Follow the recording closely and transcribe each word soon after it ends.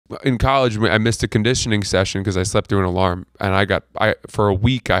in college, I missed a conditioning session because I slept through an alarm, and for a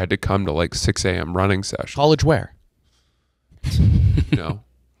week I had to come to like 6 a.m. running session. College where? No,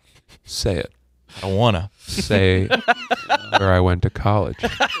 say it. I don't wanna say where I went to college.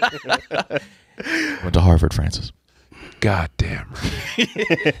 Went to Harvard, Francis. God damn.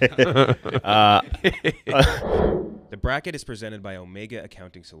 The bracket is presented by Omega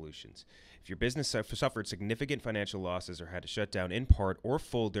Accounting Solutions. If your business suffered significant financial losses or had to shut down in part or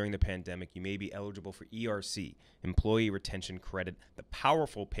full during the pandemic, you may be eligible for ERC, Employee Retention Credit, the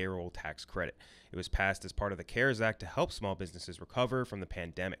powerful payroll tax credit. It was passed as part of the CARES Act to help small businesses recover from the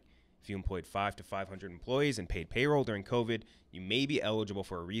pandemic. If you employed 500 to 500 employees and paid payroll during COVID, you may be eligible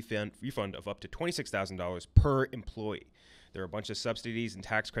for a refund of up to $26,000 per employee. There are a bunch of subsidies and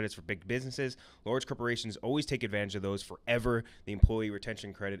tax credits for big businesses. Large corporations always take advantage of those forever. The Employee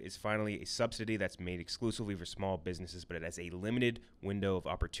Retention Credit is finally a subsidy that's made exclusively for small businesses, but it has a limited window of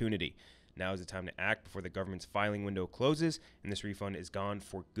opportunity. Now is the time to act before the government's filing window closes, and this refund is gone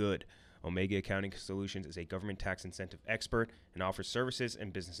for good. Omega Accounting Solutions is a government tax incentive expert and offers services in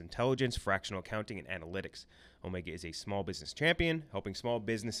business intelligence, fractional accounting, and analytics. Omega is a small business champion, helping small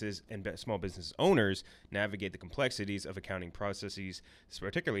businesses and small business owners navigate the complexities of accounting processes,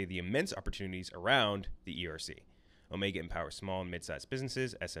 particularly the immense opportunities around the ERC. Omega empowers small and mid-sized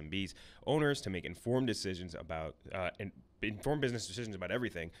businesses, SMBs, owners to make informed decisions about business decisions about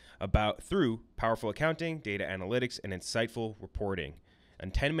everything through powerful accounting, data analytics, and insightful reporting. A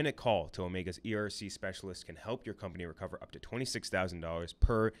 10-minute call to Omega's ERC specialist can help your company recover up to $26,000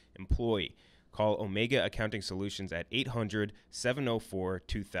 per employee. Call Omega Accounting Solutions at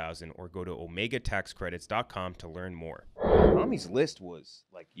 800-704-2000 or go to omegataxcredits.com to learn more. Tommy's list was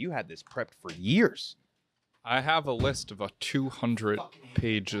like, you had this prepped for years. I have a list of 200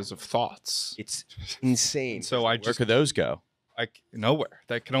 pages of thoughts. It's insane. So Where could those go? Nowhere.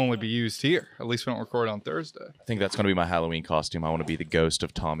 That can only be used here. At least we don't record on Thursday. I think that's going to be my Halloween costume. I want to be the ghost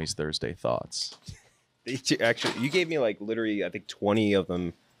of Tommy's Thursday thoughts. Actually, you gave me like literally, I think 20 of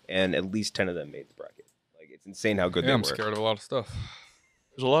them, and at least 10 of them made the bracket. Like, it's insane how good they were. I'm scared of a lot of stuff.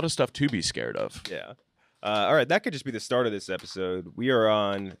 There's a lot of stuff to be scared of. Yeah. All right, that could just be the start of this episode. We are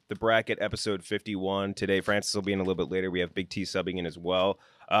on the bracket episode 51 today. Francis will be in a little bit later. We have Big T subbing in as well.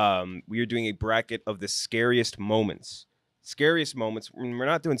 We are doing a bracket of the scariest moments. Scariest moments. We're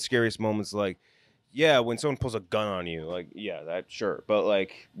not doing scariest moments like, yeah, when someone pulls a gun on you. Like, yeah, that sure. But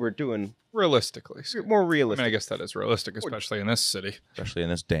like, we're doing realistically more realistic. I mean, I guess that is realistic, especially in this city. Especially in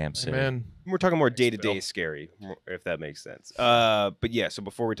this damn city. Man, we're talking more day-to-day scary, if that makes sense. But yeah, so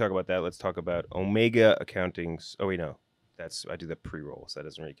before we talk about that, let's talk about Omega Accounting. Oh, wait, no. I do the pre-roll, so that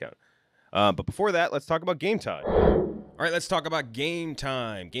doesn't really count. But before that, let's talk about Game Time. All right, let's talk about Game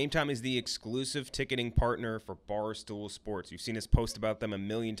Time. Game Time is the exclusive ticketing partner for Barstool Sports. You've seen us post about them a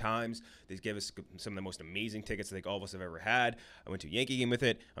million times. They give us some of the most amazing tickets I think all of us have ever had. I went to a Yankee game with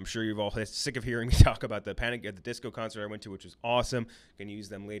it. I'm sure you've all sick of hearing me talk about the Panic at the Disco concert I went to, which was awesome. Going to use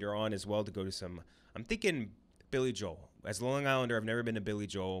them later on as well to go to some, I'm thinking Billy Joel. As a Long Islander, I've never been to Billy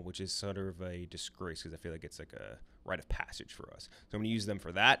Joel, which is sort of a disgrace because I feel like it's like a rite of passage for us. So I'm going to use them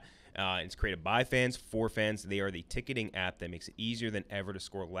for that. It's created by fans, for fans. They are the ticketing app that makes it easier than ever to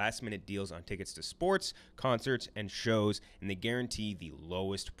score last-minute deals on tickets to sports, concerts, and shows, and they guarantee the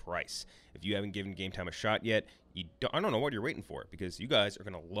lowest price. If you haven't given Game Time a shot yet, I don't know what you're waiting for because you guys are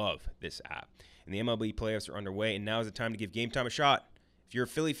going to love this app. And the MLB playoffs are underway, and now is the time to give Game Time a shot. If you're a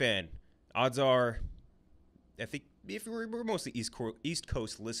Philly fan, odds are, I think, if we're mostly East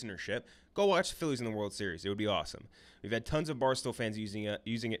Coast listenership, go watch the Phillies in the World Series. It would be awesome. We've had tons of Barstool fans using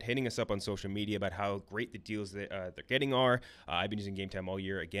it, hitting us up on social media about how great the deals that they're getting are. I've been using Game Time all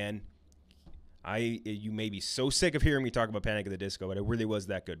year again. You may be so sick of hearing me talk about Panic at the Disco, but it really was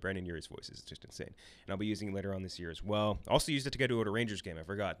that good. Brandon Urie's voice is just insane. And I'll be using it later on this year as well. Also used it to get to a Rangers game. I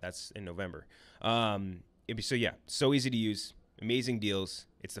forgot. That's in November. So easy to use. Amazing deals.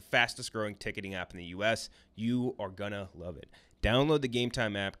 It's the fastest growing ticketing app in the U.S. You are gonna love it. Download the Game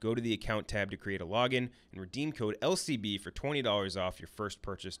Time app, go to the account tab to create a login, and redeem code LCB for $20 off your first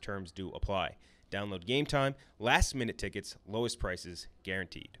purchase. Terms do apply. Download Game Time. Last minute tickets, lowest prices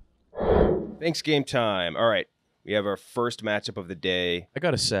guaranteed. Thanks, Game Time. All right, we have our first matchup of the day. I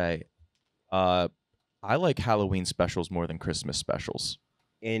gotta say, I like Halloween specials more than Christmas specials.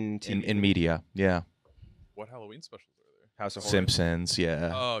 In media, yeah. What Halloween specials are there? House of Horror. Simpsons,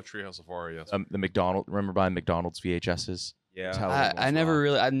 yeah. Oh, Treehouse of Horror, yes. The McDonald's, remember buying McDonald's VHSs? Yeah. I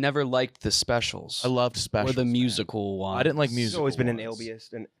never liked the specials. I loved specials. Or the musical one. I didn't like music. It's always been an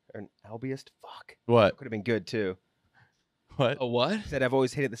Albiest. An Albiest? Fuck. What? Could have been good, too. What? A what? I said I've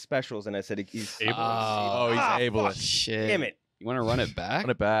always hated the specials, and I said he's ableist. Oh, he's ableist. Shit. Damn it. You want to run it back? Run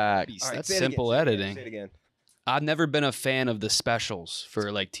it back. That's All right, say it simple again, editing. Say it again. I've never been a fan of the specials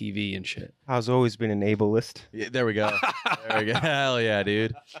for like TV and shit. How's always been an ableist. Yeah, there we go. There we go. Hell yeah,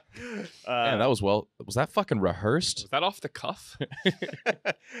 dude. Man, that was well. Was that fucking rehearsed? Was that off the cuff?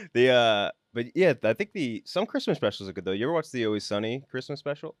 But yeah, I think some Christmas specials are good though. You ever watch the Always Sunny Christmas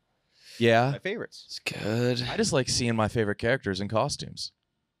special? Yeah. My favorites. It's good. I just like seeing my favorite characters in costumes.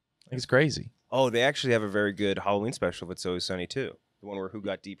 I think it's crazy. Oh, they actually have a very good Halloween special of It's Always Sunny too. The one where Who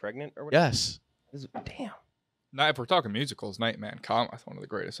Got D Pregnant or whatever. Yes. Damn. Now, if we're talking musicals, Nightman Cometh, one of the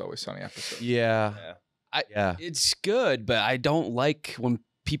greatest Always Sunny episodes. Yeah. Yeah. It's good, but I don't like when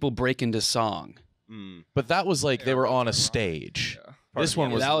people break into song. Mm. But that was like they Yeah, were on a yeah. stage. Yeah. This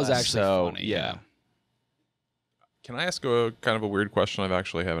one was that was less actually so, funny. Yeah. Can I ask a kind of a weird question? I've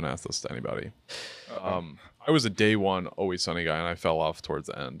actually haven't asked this to anybody. Uh-oh. I was a day one Always Sunny guy, and I fell off towards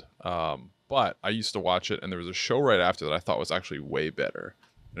the end. But I used to watch it, and there was a show right after that I thought was actually way better,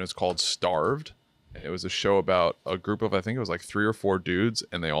 and it was called Starved. And it was a show about a group of, I think it was like 3 or 4 dudes,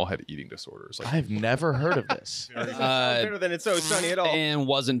 and they all had eating disorders. Like, I've never heard of this. Better than It's Always Sunny at all. And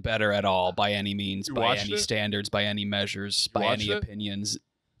wasn't better at all by any means, You by watched any it? standards, by any measures, You by watched any it? opinions.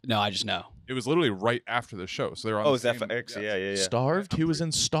 No, I just know. it was literally right after the show, so they were on. Oh, the is that same- for X? Yeah. Starved? Who was in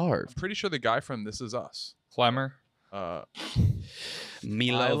I'm Starved? pretty sure the guy from This Is Us. Clemmer. Milo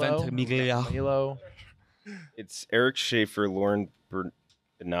Ventimiglia. Milo. It's Eric Schaefer, Lauren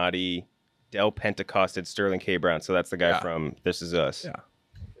Benatti, Del Pentecost, and Sterling K. Brown. So that's the guy Yeah. from This Is Us. Yeah.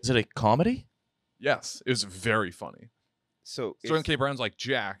 Is it a comedy? Yes, it was very funny. So Sterling K. Brown's like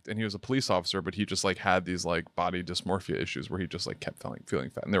jacked, and he was a police officer, but he just like had these like body dysmorphia issues where he just like kept feeling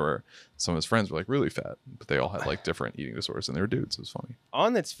fat. And there were some of his friends were like really fat, but they all had like different eating disorders, and they were dudes. It was funny.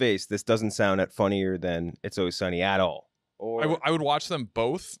 on its face, this doesn't sound at funnier than It's Always Sunny at all. Or I would watch them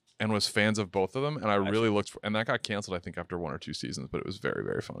both and was fans of both of them, and I really looked for, and that got canceled I think after 1 or 2 seasons, but it was very,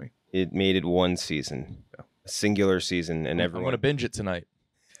 very funny. it made it one season, a singular season, and I'm everyone. going to binge it tonight.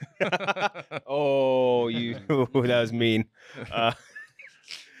 Oh, that was mean.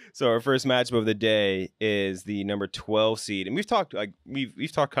 So our first matchup of the day is the number 12 seed, and we've talked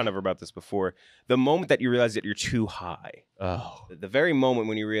kind of about this before. The moment that you realize that you're too high, Oh. the very moment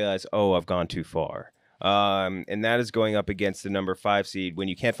when you realize, oh, I've gone too far, and that is going up against the number 5 seed when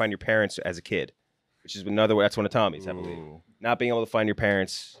you can't find your parents as a kid, which is another. That's one of Tommy's, I believe. Not being able to find your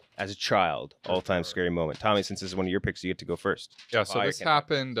parents as a child, all-time scary moment. Tommy, since this is one of your picks, you get to go first. Yeah, so Oh, I this can't-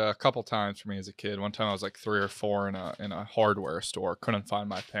 happened a couple times for me as a kid. One time I was like 3 or 4 in a hardware store, couldn't find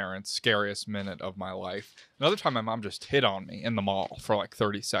my parents. Scariest minute of my life. Another time my mom just hit on me in the mall for like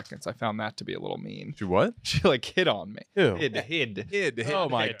 30 seconds. I found that to be a little mean. Do what? She like hit on me. Ew. Hid. Oh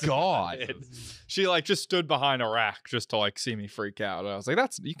my God. She like just stood behind a rack just to like see me freak out. And I was like,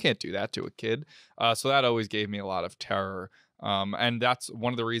 you can't do that to a kid. So that always gave me a lot of terror. And that's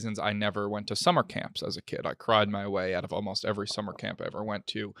one of the reasons I never went to summer camps as a kid. I cried my way out of almost every summer camp I ever went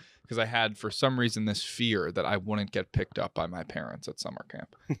to because I had, for some reason, this fear that I wouldn't get picked up by my parents at summer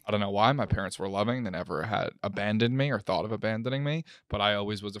camp. I don't know why. My parents were loving. They never had abandoned me or thought of abandoning me. But I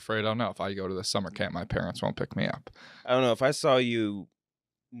always was afraid, oh no, if I go to the summer camp, my parents won't pick me up. I don't know if I saw you,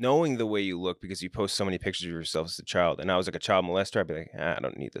 knowing the way you look because you post so many pictures of yourself as a child, and I was like a child molester, I'd be like, I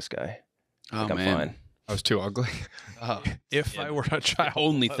don't need this guy. Oh, I'm man. fine. I was too ugly. Oh, If I were a child,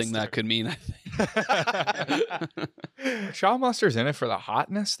 only thing that could mean, I think. Child molester's in it for the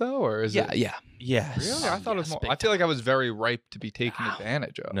hotness, though, or is it? Yeah. Yes. Really? I thought it was Yes, more. big I feel like I was very ripe to be taken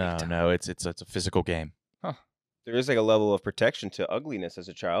advantage of. No, it's a physical game. There is like a level of protection to ugliness as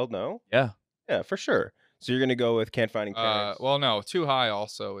a child, no? Yeah. Yeah, for sure. So you're going to go with can't finding parents. Well, no, too high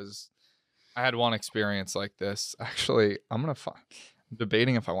also is. I had one experience like this. Actually, I'm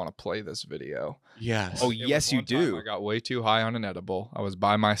debating if I want to play this video. Yes. Oh, It was yes, you one time do. I got way too high on an edible. I was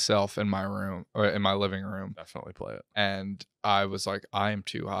by myself in my room or in my living room, definitely play it. and I was like, I am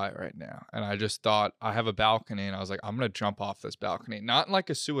too high right now. And I just thought, I have a balcony, and I was like, I'm gonna jump off this balcony, not in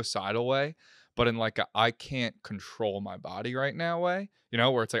like a suicidal way, but in like a I can't control my body right now way. You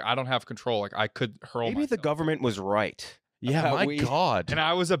know, where it's like I don't have control. Like I could hurl. Maybe the myself. government was right. Yeah, About my we- God. And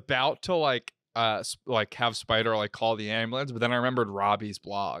I was about to like have Spider like call the ambulance, but then I remembered Robbie's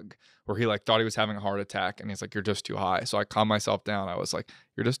blog where he like thought he was having a heart attack, and he's like, you're just too high. So I calmed myself down. I was like,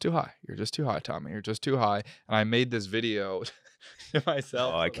 you're just too high. You're just too high, Tommy. You're just too high. And I made this video to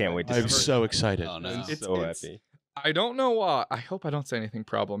myself. Oh, I can't wait to I'm see so excited. Oh, no. I'm so happy. I don't know why. I hope I don't say anything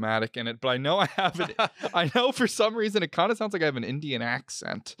problematic in it, but I know I have it. I know for some reason it kind of sounds like I have an Indian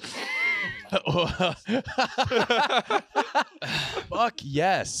accent. Fuck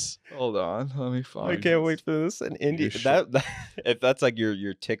yes. Hold on, let me find. I can't wait for this. And India, if that's like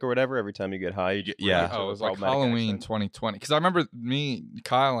your tick or whatever, every time you get high, you just Yeah. bring it to Oh, it a was like problematic Halloween accent. 2020. Because I remember me,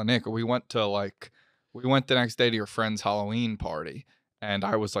 Kyle, and Nick. We went the next day to your friend's Halloween party, and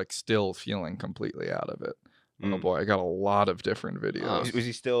I was like still feeling completely out of it. Oh Mm. boy, I got a lot of different videos. Was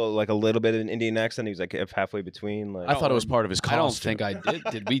he still like a little bit of an Indian accent? He was like halfway between. Like I thought it was part of his I don't costume. think I did.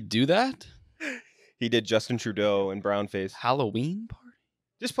 Did we do that? he did Justin Trudeau and brownface. Halloween party?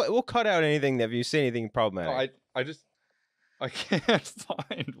 Just play. We'll cut out anything that if you say anything problematic. No, I can't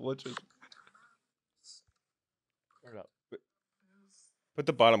find which is. Put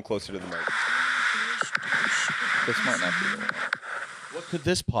the bottom closer to the mic. This might not be the one. What could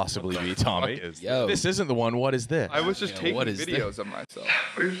this possibly be, Tommy? Yo. This isn't the one. What is this? I was just Yeah, taking what is videos of myself.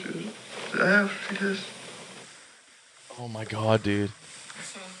 Oh my god, dude.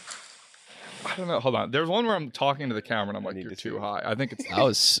 I don't know. Hold on. There's one where I'm talking to the camera and I'm like, need "You're to too see. high." I think it's. That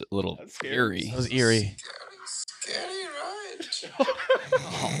was a little That's scary. eerie. That was eerie. Scary, right?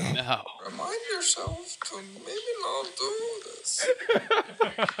 Oh no. Remind yourself to maybe not do this.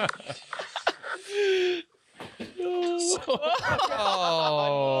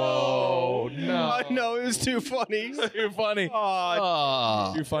 Oh no! No, it was too funny. Too funny.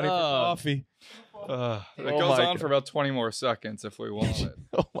 Oh, Too funny for coffee. It Oh goes my on for about 20 more seconds if we want it.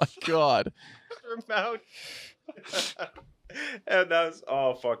 Oh my god. Your mouth. And that was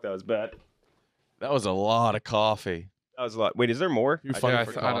that was bad. That was a lot of coffee. That was a lot. Wait, is there more? Too funny Yeah,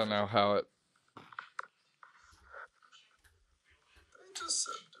 for I coffee. don't know how it. I just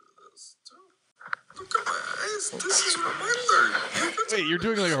said do this too. Look at my eyes. This is reminder. Wait, you're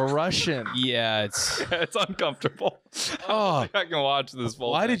doing like a Russian. yeah, it's It's uncomfortable. Oh, I can watch this.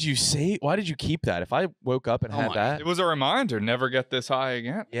 why did you keep that? If I woke up and Oh had my- that, It was a reminder. Never get this high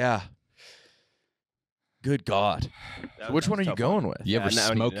again. yeah. Good God. So which one are you going with? You ever Yeah, now I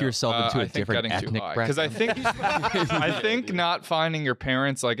need smoke to know. yourself into I a think different getting too ethnic high. bracket? Because I think I think not finding your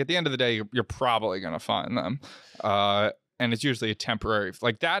parents, like at the end of the day, you're probably gonna find them, and it's usually a temporary.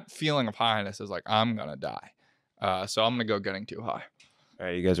 Like that feeling of highness is like I'm gonna die, so I'm gonna go getting too high. All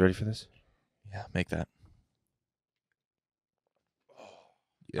right, you guys ready for this? Yeah, make that. I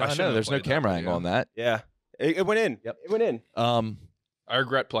Yeah, I shouldn't know. have There's no played that camera video. angle on that. Yeah. It went in. Yep. It went in. I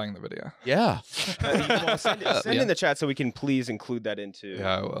regret playing the video. Yeah. Send in the chat so we can please include that into.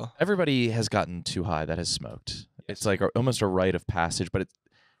 Yeah, I will. Everybody has gotten too high that has smoked. It's like almost a rite of passage, but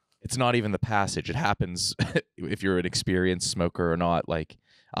it's not even the passage. It happens if you're an experienced smoker or not. Like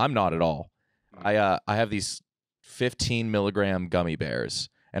I'm not at all. I have these 15 milligram gummy bears,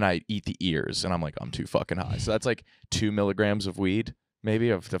 and I eat the ears, and I'm like I'm too fucking high. So that's like 2 milligrams of weed, maybe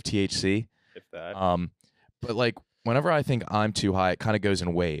of THC. If that. But like whenever I think I'm too high, it kind of goes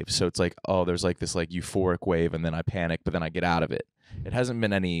in waves. So it's like, oh, there's like this like euphoric wave, and then I panic, but then I get out of it. It hasn't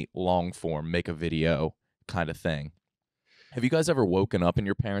been any long form, make a video kind of thing. Have you guys ever woken up and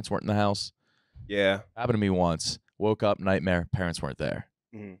your parents weren't in the house? Yeah. Happened to me once. Woke up, nightmare, parents weren't there.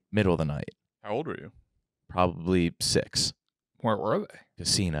 Mhm. Middle of the night, How old were you? probably 6. Where were they?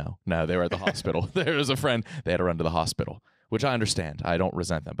 Casino. No, they were at the hospital. There was a friend. They had to run to the hospital, which I understand. I don't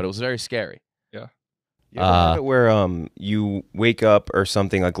resent them, but it was very scary. You ever have it where you wake up or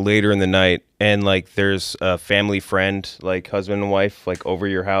something like later in the night and like there's a family friend, like husband and wife, like over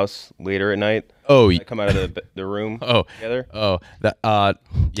your house later at night? Oh, They come out of the room oh, together. that.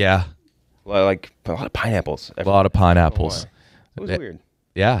 Yeah, Like a lot of pineapples. a lot of pineapples. It was They- weird.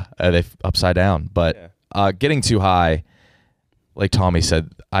 Yeah, they upside down. But getting too high, like Tommy said,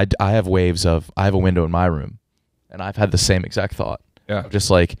 I have waves of. I have a window in my room, and I've had the same exact thought. Yeah. Just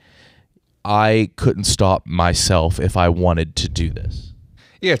like I couldn't stop myself if I wanted to do this.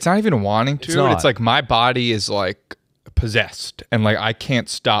 Yeah, it's not even wanting to. It's not. It's like my body is like possessed, and like I can't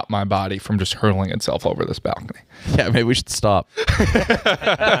stop my body from just hurling itself over this balcony. Yeah, maybe we should stop.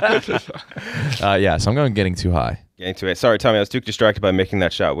 Yeah, so I'm going getting too high. Getting to it. Sorry, Tommy, I was too distracted by making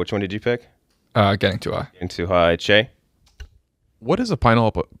that shot. Which one did you pick? Getting too high. Getting too high. Cheah? What is a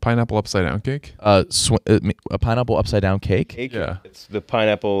pineapple upside down cake? A pineapple upside down cake. Cake? Yeah. It's the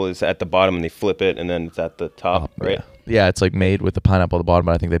pineapple is at the bottom and they flip it and then it's at the top, right? Yeah, it's like made with the pineapple at the bottom,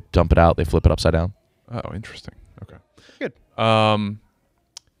 but I think they dump it out, they flip it upside down. Oh, interesting. Okay. Good.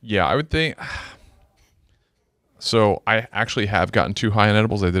 Yeah, I would think. So I actually have gotten too high on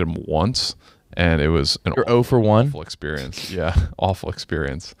edibles. I did them once, and it was an You're 0 for 1. awful experience. Yeah, awful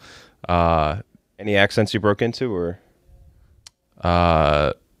experience. Any accents you broke into or?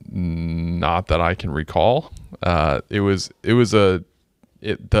 Not that I can recall. The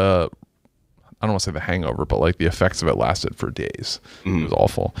I don't want to say the hangover, but like the effects of it lasted for days. It was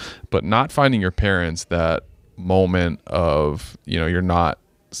awful. But not finding your parents, that moment of, you're not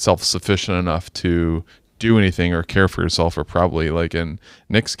self-sufficient enough to do anything or care for yourself, or probably like in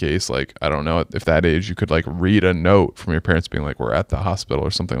Nick's case, like, I don't know if that age you could like read a note from your parents being like, we're at the hospital or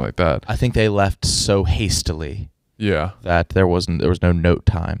something like that. I think they left so hastily Yeah. that there was no note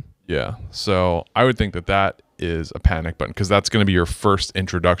time. Yeah. So I would think that is a panic button, because that's going to be your first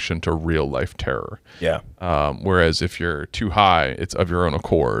introduction to real life terror. Yeah. Whereas if you're too high, it's of your own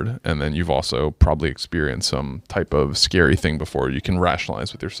accord. And then you've also probably experienced some type of scary thing before. You can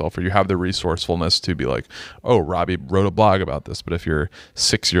rationalize with yourself, or you have the resourcefulness to be like, oh, Robbie wrote a blog about this. But if you're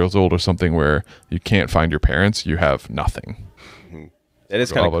 6 years old or something where you can't find your parents, you have nothing. It is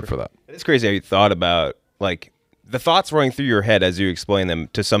So kind I'll of vote for that. It's crazy how you thought about like the thoughts running through your head as you explain them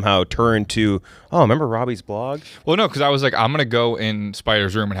to somehow turn to, oh, remember Robbie's blog? Well, no, because I was like, I'm gonna go in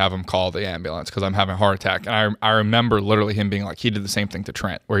Spider's room and have him call the ambulance because I'm having a heart attack. And I remember literally him being like, he did the same thing to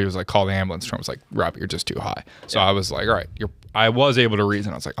Trent, where he was like, call the ambulance. Trent was like, Robbie, you're just too high. So I was like, all right, I was able to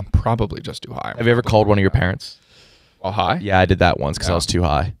reason. I was like, I'm probably just too high. Have you ever called one of your parents? While high? Yeah, I did that once because I was too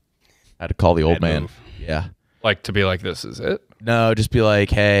high. I had to call the old man. move. Yeah. Like to be like, this is it. No, just be like,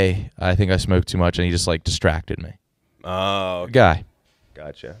 hey, I think I smoked too much, and he just like distracted me. Oh, Good guy.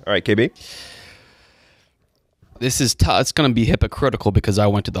 gotcha. All right, KB. This is tough. It's going to be hypocritical because I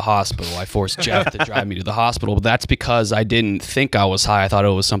went to the hospital. I forced Jeff to drive me to the hospital, but that's because I didn't think I was high. I thought it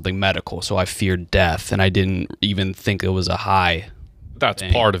was something medical, so I feared death, and I didn't even think it was a high. That's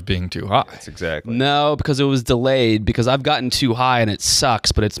Dang. part of being too high. That's exactly. No, because it was delayed, because I've gotten too high and it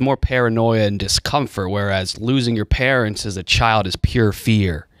sucks, but it's more paranoia and discomfort, whereas losing your parents as a child is pure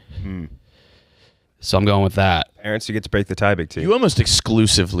fear. So I'm going with that. Parents, you get to break the tie, Big T. You almost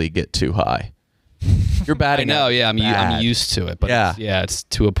exclusively get too high. You're I batting. know, out yeah, I'm bad. used to it, but Yeah. it's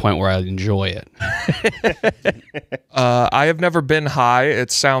to a point where I enjoy it. I have never been high.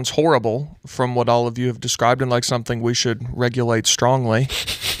 It sounds horrible from what all of you have described, and like something we should regulate strongly.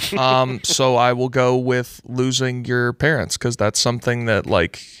 So I will go with losing your parents, because that's something that,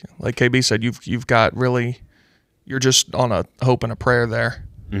 like KB said, you've got really, you're just on a hope and a prayer there.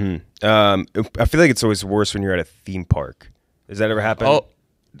 I feel like it's always worse when you're at a theme park. Does that ever happen? Oh,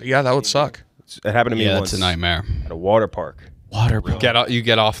 yeah, that would suck. It happened to me Yeah, once that's a nightmare. at a water park. You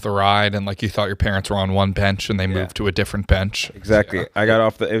get off the ride and like you thought your parents were on one bench and they moved to a different bench. Exactly. I got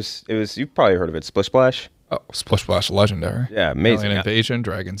off the. It was. You've probably heard of it. Splish Splash. Oh, Splish Splash, legendary. Yeah, amazing. Alien Invasion,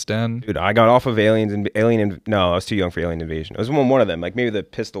 Dragon's Den. Dude, I got off of No, I was too young for Alien Invasion. It was one of them, like maybe the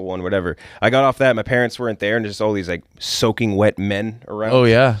pistol one, whatever. I got off that. My parents weren't there, and just all these like soaking wet men around. Oh,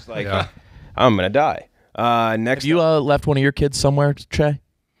 yeah. Just like, I'm gonna die. Next, Have you left one of your kids somewhere, Cheah?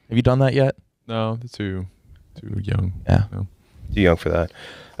 Have you done that yet? No, they're too young. Yeah. No. too young for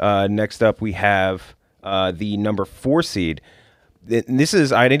that. Next up, we have the number 4 seed. This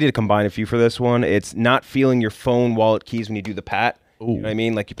is, I needed to combine a few for this one. It's not feeling your phone, wallet, keys when you do the pat. You know what I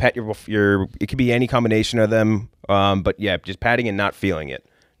mean? Like you pat your it could be any combination of them. But yeah, just patting and not feeling it.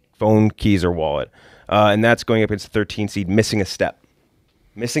 Phone, keys, or wallet. And that's going up against the 13 seed, missing a step.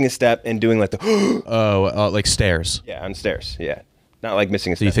 Missing a step and doing like the like stairs. yeah, on stairs. Yeah. Not like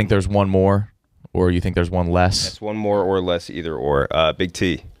missing a step. Do you think there's one more, or you think there's one less? That's one more or less, either or. Big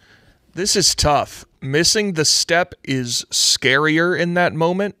T. This is tough. Missing the step is scarier in that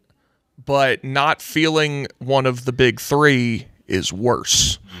moment, but not feeling one of the big 3 is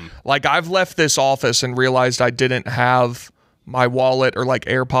worse. Like, I've left this office and realized I didn't have my wallet or like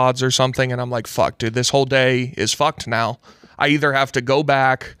AirPods or something, and I'm like, fuck, dude, this whole day is fucked now. I either have to go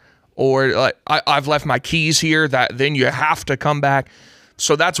back, or like I've left my keys here, that then you have to come back.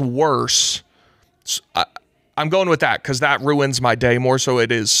 So that's worse. So I'm going with that because that ruins my day more, so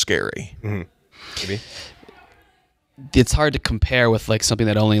it is scary. Maybe. It's hard to compare with like something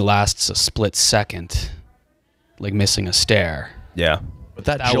that only lasts a split second, like missing a stair. Yeah. But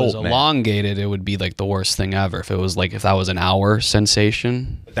that, If that jolt, was man. elongated, it would be like the worst thing ever. If that was an hour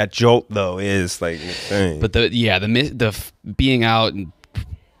sensation. That jolt though is like insane. But being out and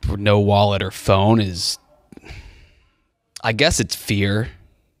for no wallet or phone is, I guess it's fear.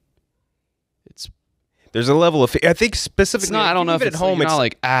 There's a level of I think specifically. It's not. I don't know if it's at home. Like, It's not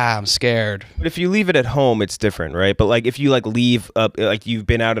like I'm scared. But if you leave it at home, it's different, right? But like if you like leave up, like you've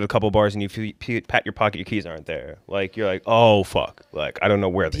been out at a couple bars and you pat your pocket, your keys aren't there. Like you're like, oh fuck, like I don't know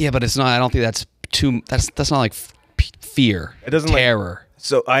where they. Yeah, but it's not. I don't think that's too. That's not like fear. It doesn't terror.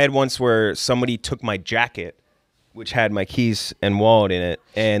 So I had once where somebody took my jacket, which had my keys and wallet in it,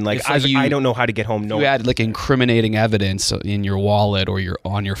 and like If, I was like, like, I you- don't know how to get home. No, You had like incriminating evidence in your wallet or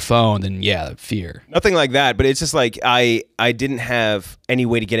on your phone, then yeah, fear. nothing like that. But it's just like I didn't have any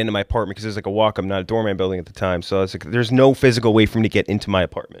way to get into my apartment because there's like a walk. I'm not a doorman building at the time, so it's like there's no physical way for me to get into my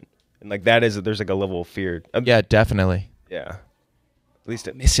apartment, and like there's like a level of fear. Yeah, definitely. Yeah. At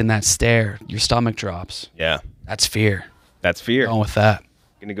least Missing that stair, your stomach drops. yeah, That's fear. that's fear. Going with that.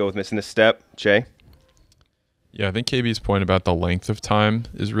 Gonna go with missing a step, Cheah. Yeah, I think KB's point about the length of time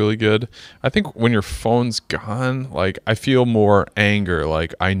is really good. I think when your phone's gone, like I feel more anger,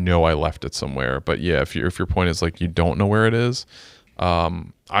 like I know I left it somewhere. But yeah, if your point is like you don't know where it is, I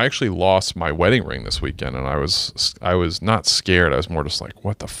actually lost my wedding ring this weekend, and I was not scared. I was more just like,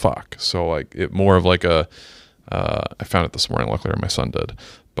 what the fuck? So like it more of like a, I found it this morning. Luckily, my son did,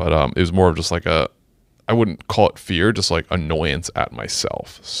 but it was more of just like a. I wouldn't call it fear, just like annoyance at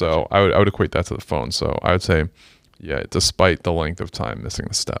myself. So I would equate that to the phone. So I would say, yeah, despite the length of time, missing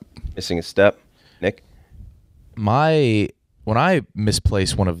the step. Missing a step, Nick. When I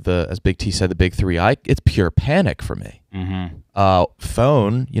misplace one of the, as Big T said, the big three, it's pure panic for me.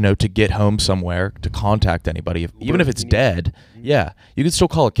 Phone, to get home somewhere, to contact anybody, even if it's dead. Yeah, you can still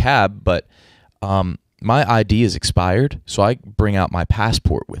call a cab, but my ID is expired, so I bring out my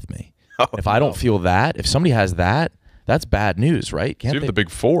passport with me. If I don't feel that, if somebody has that, that's bad news, right? So you have the big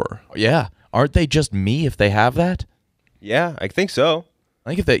four. Yeah. Aren't they just me if they have that? Yeah, I think so.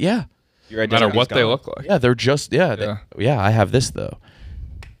 I think if they, yeah. Your No matter identity's what they gone. look like. Yeah, they're just, yeah, I have this though.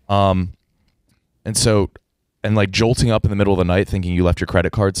 And so, and like jolting up in the middle of the night thinking you left your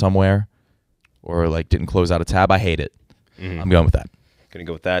credit card somewhere or like didn't close out a tab, I hate it. I'm going with that. Gonna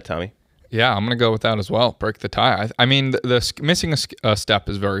go with that, Tommy. Yeah, I'm gonna go with that as well. Break the tie. I mean, the missing a step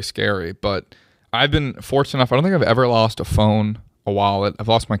is very scary, but I've been fortunate enough. I don't think I've ever lost a phone, a wallet. I've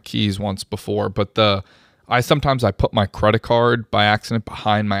lost my keys once before, but sometimes I put my credit card by accident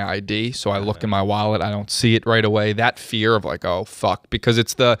behind my ID, so I look in my wallet, I don't see it right away. That fear of like, oh fuck, because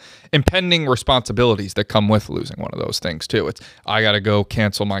it's the impending responsibilities that come with losing one of those things too. It's I gotta go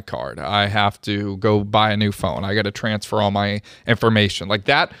cancel my card, I have to go buy a new phone, I gotta transfer all my information. Like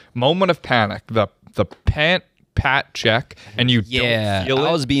that moment of panic, the pat check, and you don't feel it.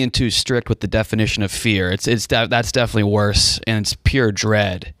 I was being too strict with the definition of fear. That's definitely worse, and it's pure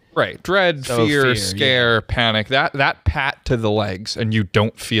dread. Right, dread, So fear, fear, scare, panic. That pat to the legs, and you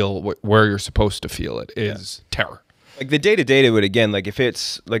don't feel where you're supposed to feel it is terror. Like the day-to-day to it, again, like if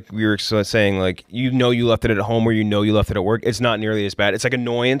it's like we were saying, like you left it at home or you left it at work, it's not nearly as bad. It's like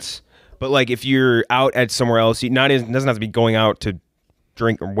annoyance, but like if you're out at somewhere else, it doesn't have to be going out to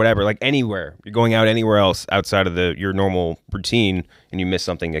drink or whatever, like anywhere. You're going out anywhere else outside of your normal routine and you miss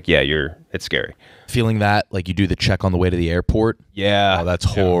something, like it's scary. Feeling that, like you do the check on the way to the airport. Yeah. Oh, that's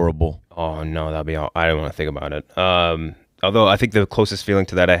horrible. Oh no, that'd be all. I don't want to think about it. Although I think the closest feeling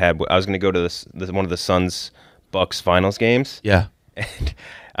to that I had, I was going to go to this one of the Suns Bucks finals games. Yeah. And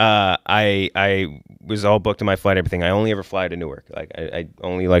I was all booked on my flight, everything. I only ever fly to Newark. Like I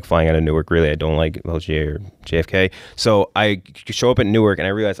only like flying out of Newark. Really, I don't like LGA or JFK. So I show up at Newark and I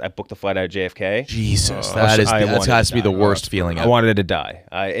realized I booked a flight out of JFK. Jesus, that has to be the worst feeling I ever. wanted to die,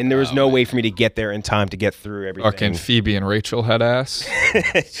 and there was no way for me to get there in time to get through everything. Fucking Phoebe and Rachel had ass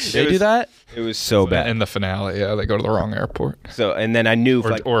They do that? It was so bad. in the finale. Yeah, they go to the wrong airport. So and then I knew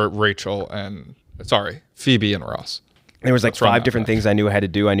Or Rachel and Phoebe and Ross. there was like Let's run 5 that different back. things I knew I had to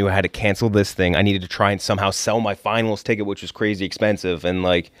do. I knew I had to cancel this thing. I needed to try and somehow sell my finals ticket, which was crazy expensive, and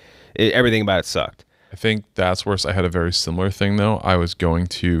like everything about it sucked. I think that's worse. I had a very similar thing though. I was going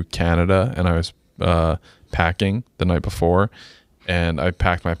to Canada and I was packing the night before, and I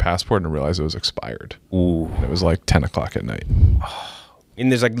packed my passport and realized it was expired. Ooh. And it was like 10 o'clock at night.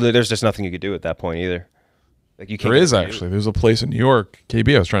 And there's just nothing you could do at that point either. Like you can't. There is actually. There's a place in New York.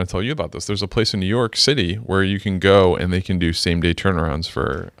 KB, I was trying to tell you about this. There's a place in New York City where you can go and they can do same day turnarounds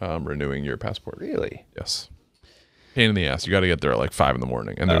for renewing your passport. Really? Yes. Pain in the ass. You got to get there at like 5 in the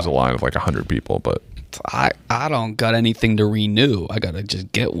morning, and there's a line of like 100 people. But I don't got anything to renew. I gotta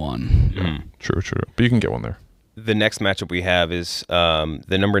just get one. true. But you can get one there. The next matchup we have is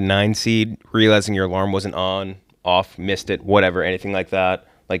the number 9 seed, realizing your alarm wasn't on, off, missed it, whatever, anything like that.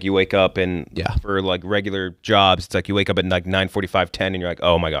 Like you wake up and for like regular jobs, it's like you wake up at like 9:45, 10, and you're like,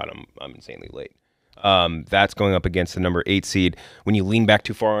 oh my God, I'm insanely late. That's going up against the number 8 seed when you lean back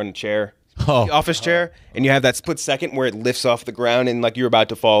too far on a chair, the office chair, and you have that split second where it lifts off the ground and like you're about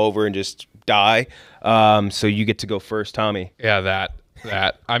to fall over and just die. So you get to go first, Tommy. Yeah, that.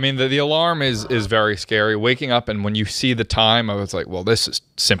 I mean, the alarm is very scary. Waking up and when you see the time, I was like, well, this is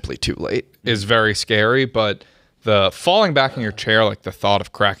simply too late. Is very scary, but the falling back in your chair, like the thought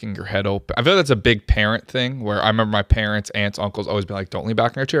of cracking your head open. I feel that's a big parent thing where I remember my parents, aunts, uncles always be like, don't lean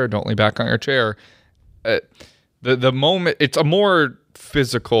back on your chair. Don't lean back on your chair. The moment, it's a more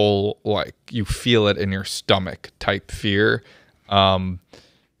physical, like you feel it in your stomach type fear. And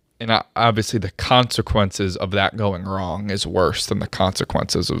obviously the consequences of that going wrong is worse than the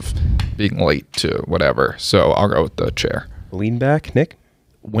consequences of being late to whatever. So I'll go with the chair. Lean back, Nick.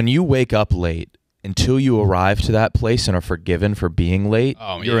 When you wake up late, until you arrive to that place and are forgiven for being late,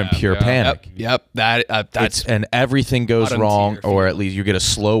 you're in pure panic. Yep. That's And everything goes bottom wrong, tier or at least you get a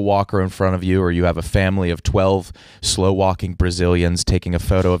slow walker in front of you, or you have a family of 12 slow walking Brazilians taking a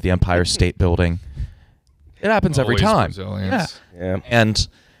photo of the Empire State Building. It happens every Always time. Brazilians. Yeah. And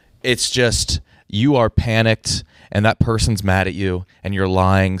it's just, you are panicked, and that person's mad at you, and you're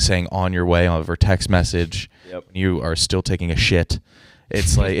lying, saying on your way over text message. Yep. You are still taking a shit.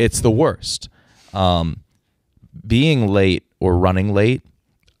 It's like, it's the worst. Being late or running late,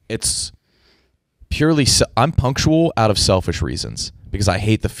 it's purely, I'm punctual out of selfish reasons because I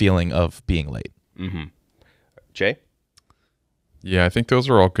hate the feeling of being late. Mm-hmm. Jay? Yeah, I think those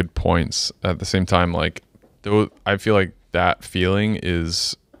are all good points. At the same time, like, I feel like that feeling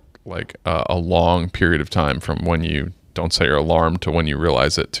is like a long period of time from when you don't set your alarm to when you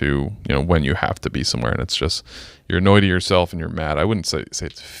realize it to, when you have to be somewhere. And it's just, you're annoyed at yourself and you're mad. I wouldn't say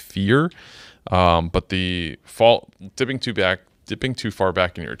it's fear. But the dipping too far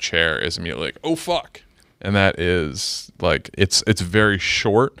back in your chair is immediately like, oh fuck. And that is like, it's very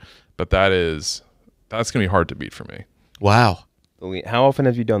short, but that's gonna be hard to beat for me. Wow. How often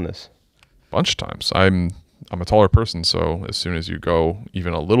have you done this? Bunch of times. I'm a taller person, so as soon as you go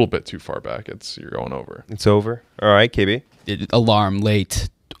even a little bit too far back, you're going over. It's over. All right, KB. alarm late.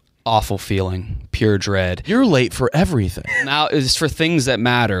 Awful feeling, pure dread. You're late for everything. Now it's for things that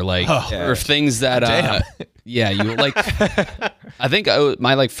matter, like or things that yeah, you like. I think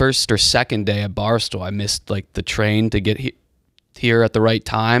my first or second day at Barstool, I missed the train to get here at the right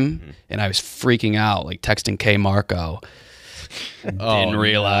time, and I was freaking out, texting K Marco. Didn't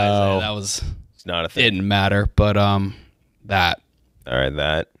realize that was it's not a thing. Didn't matter, but that. All right,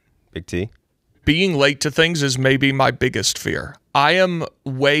 that Big T. Being late to things is maybe my biggest fear. I am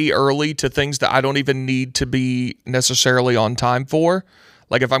way early to things that I don't even need to be necessarily on time for.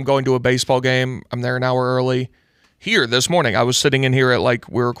 Like if I'm going to a baseball game, I'm there an hour early. Here this morning, I was sitting in here at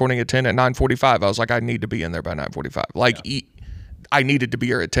we're recording at 10 at 9:45. I was like, I need to be in there by 9:45. I needed to be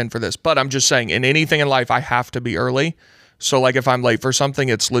here at 10 for this. But I'm just saying, in anything in life, I have to be early. So if I'm late for something,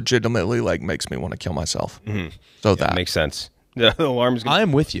 it's legitimately makes me want to kill myself. Mm-hmm. So that makes sense. The alarm's gonna... I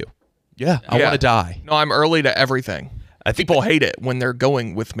am with you. Yeah, I want to die. No, I'm early to everything. I think people hate it when they're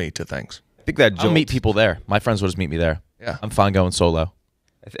going with me to things. I think that I'll meet people there. My friends will just meet me there. Yeah, I'm fine going solo.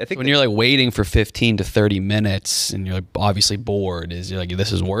 I think when you're waiting for 15 to 30 minutes and you're obviously bored, is you're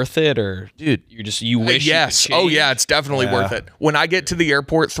this is worth it, or dude, you wish yes. You could change? Oh yeah, it's definitely worth it. When I get to the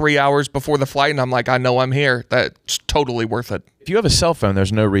airport 3 hours before the flight and I'm like, I know I'm here, that's totally worth it. If you have a cell phone,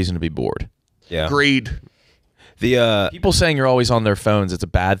 there's no reason to be bored. Yeah, agreed. The people saying you're always on their phones, it's a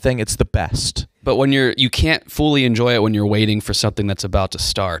bad thing. It's the best. But when you can't fully enjoy it when you're waiting for something that's about to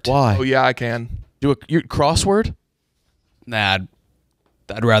start. Why? Oh yeah, I can. Do a crossword? Nah,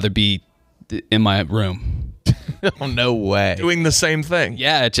 I'd rather be in my room. Oh, no way. Doing the same thing.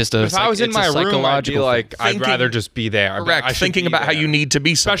 Yeah, it's just a. If I was in my room, I'd be like, I'd Thinking- rather just be there. Correct. I should Thinking be about how there. you need to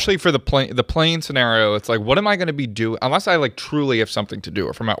be, Especially for the plane scenario, it's what am I going to be doing? Unless I truly have something to do,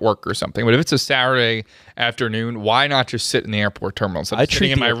 or if I'm at work or something. But if it's a Saturday afternoon, why not just sit in the airport terminal instead of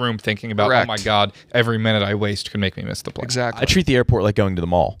sitting in my room thinking about, Correct. oh my God, every minute I waste can make me miss the plane. Exactly. I treat the airport like going to the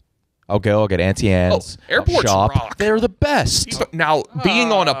mall. I'll get Auntie Anne's. I'll airports shop. rock. They're the best. Now,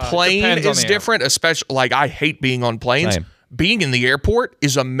 being on a plane depends on is the different, especially I hate being on planes. Same. Being in the airport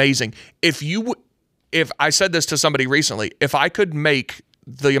is amazing. If I said this to somebody recently, if I could make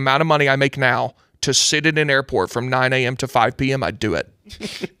the amount of money I make now to sit in an airport from 9 a.m. to 5 p.m., I'd do it.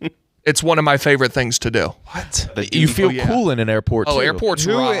 It's one of my favorite things to do. What? You feel cool in an airport, too. Oh, airports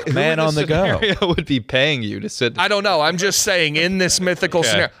rock. Man on the go. Scenario would be paying you to sit. I don't know. I'm just saying, in this mythical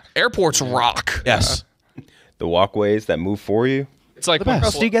scenario, airports rock. Yes. the walkways that move for you. It's like Where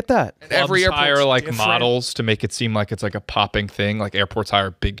else do you get that? Every clubs airport's hire different. models to make it seem like it's a popping thing. Like airports hire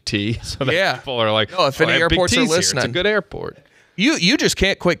Big T, so that Yeah. people are like, No, if any I have Big airports are T's here. It's a listening. good airport. You just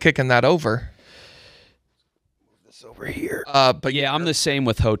can't quit kicking that over. This over here. But Yeah, I'm the same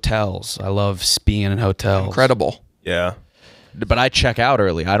with hotels. I love being in hotels. incredible. Yeah. But I check out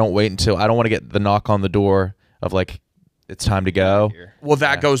early. I don't wait until I don't want to get the knock on the door of it's time to go. Well,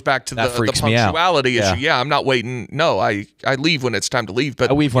 that goes back to That the freaks me out. punctuality issue. Yeah. Yeah, I'm not waiting. No, I leave when it's time to leave.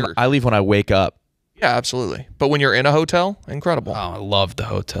 But I leave when I wake up. Yeah, absolutely. But when you're in a hotel, incredible. Oh, I love the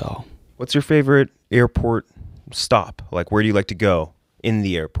hotel. What's your favorite airport stop? Like, where do you like to go in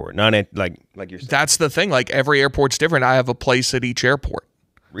the airport? Not at, like you're saying. That's the thing. Like every airport's different. I have a place at each airport.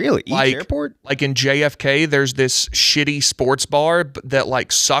 Really? Each airport? Like in JFK, there's this shitty sports bar that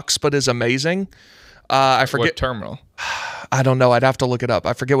like sucks but is amazing. I forget What terminal? I don't know. I'd have to look it up.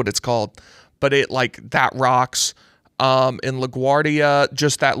 I forget what it's called, but it like that rocks. In LaGuardia,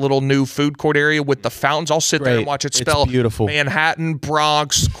 just that little new food court area with the fountains. I'll sit there and Great. watch it It's spell beautiful. Manhattan,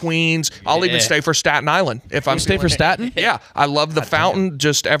 Bronx, Queens. I'll even stay for Staten Island if I'm stay for Staten? Yeah, I love the fountain.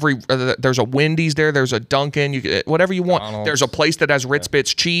 Just there's a Wendy's there. There's a Dunkin'. Whatever you want. McDonald's. There's a place that has Ritz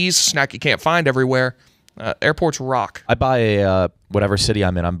Bits cheese, snack you can't find everywhere. Airports rock. I buy a whatever city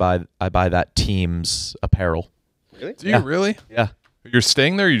I'm in. I buy that team's apparel. Really? Do you really? Yeah. You're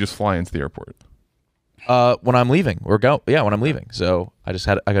staying there, or you just fly into the airport? When I'm leaving, when I'm leaving. So I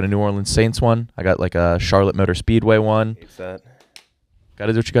got a New Orleans Saints one. I got like a Charlotte Motor Speedway one. Hates that. Got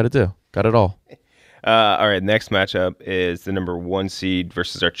to do what you got to do. Got it all. All right, next matchup is the number 1 seed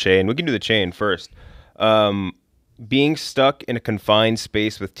versus our chain. We can do the chain first. Being stuck in a confined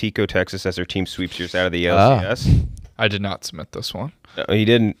space with Tico, Texas, as their team sweeps yours out of the LCS. I did not submit this one. No, he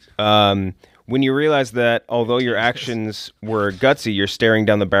didn't. When you realize that although your actions were gutsy, you're staring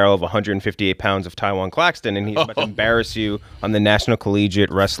down the barrel of 158 pounds of Taiwan Claxton, and he's about to embarrass you on the National Collegiate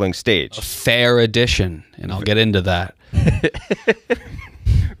Wrestling stage. Fair addition, and I'll get into that.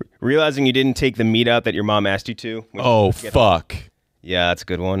 Realizing you didn't take the meat out that your mom asked you to. Oh, fuck. Yeah, that's a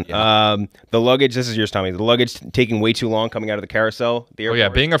good one. The luggage, this is yours, Tommy. The luggage taking way too long coming out of the carousel. The Oh airport. yeah,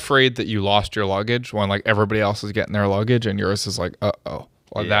 being afraid that you lost your luggage when like everybody else is getting their luggage and yours is like, uh-oh.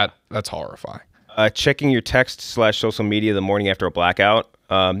 Well, that's horrifying. Checking your text/social media the morning after a blackout.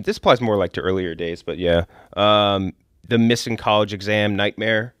 This applies more like to earlier days, but yeah. The missing college exam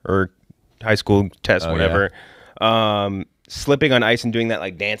nightmare or high school test, whatever. Slipping on ice and doing that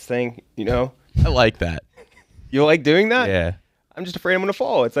like dance thing, you know? I like that. You like doing that? Yeah. I'm just afraid I'm gonna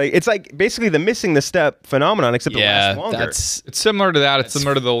fall. It's like basically the missing the step phenomenon, except it lasts longer. It's similar to that. It's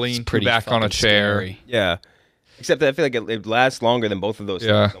similar to the lean pretty back on a fucking chair. scary. Yeah. Except that I feel like it lasts longer than both of those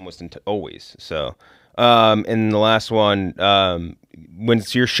things almost always. So, and the last one, when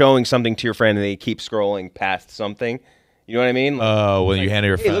you're showing something to your friend and they keep scrolling past something, you know what I mean? Like, Oh, when you hand her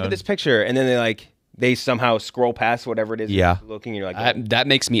your hey, phone. look at this picture, and then they somehow scroll past whatever it is. Yeah. You're looking, you're like, That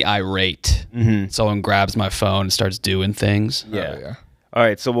makes me irate. Someone grabs my phone and starts doing things. yeah. Oh, yeah. All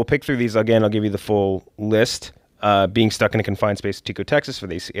right, so we'll pick through these again. I'll give you the full list. Being stuck in a confined space at Tico, Texas for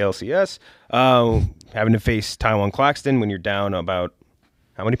the ALCS. Having to face Taiwan Claxton when you're down about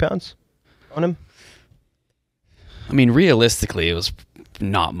how many pounds on him? I mean, realistically, it was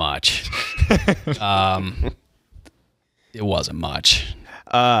not much. It wasn't much.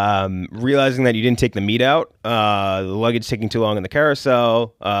 Realizing that you didn't take the meat out, the luggage taking too long in the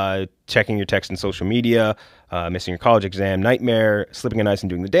carousel, checking your text and social media, missing your college exam, nightmare, slipping on ice and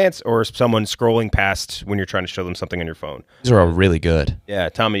doing the dance, or someone scrolling past when you're trying to show them something on your phone. These are all really good. Yeah,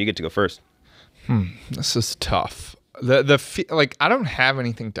 Tommy, you get to go first. This is tough. Like I don't have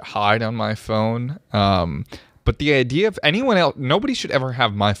anything to hide on my phone. But the idea of anyone else, nobody should ever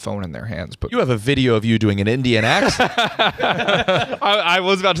have my phone in their hands. But You have a video of you doing an Indian accent. I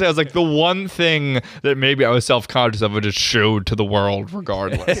was about to say, I was like, the one thing that maybe I was self-conscious of, I just showed to the world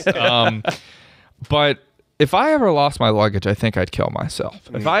regardless. But if I ever lost my luggage, I think I'd kill myself.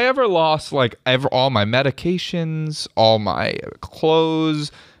 If I ever lost all my medications, all my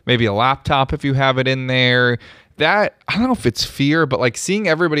clothes, maybe a laptop if you have it in there, that, I don't know if it's fear, but like seeing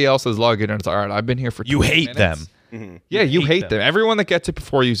everybody else's luggage and it's all right, I've been here for 20 You hate minutes. them. Yeah, you hate them. Everyone that gets it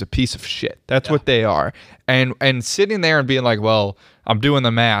before you is a piece of shit. That's what they are. And sitting there and being like, well, I'm doing the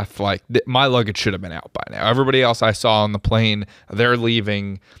math. Like my luggage should have been out by now. Everybody else I saw on the plane, they're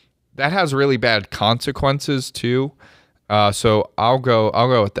leaving. That has really bad consequences too. So I'll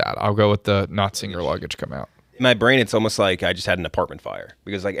go with that. I'll go with the not seeing your luggage come out. In my brain, it's almost like I just had an apartment fire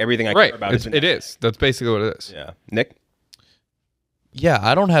because like everything I Right. care about It is. That's basically what it is. Yeah. Nick? Yeah,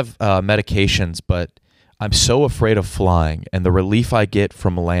 I don't have medications, but I'm so afraid of flying, and the relief I get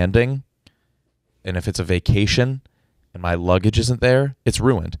from landing, and if it's a vacation and my luggage isn't there, it's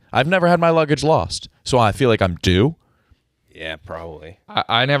ruined. I've never had my luggage lost, so I feel like I'm due. Yeah, probably.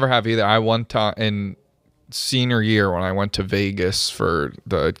 I never have either. I one time in senior year when I went to Vegas for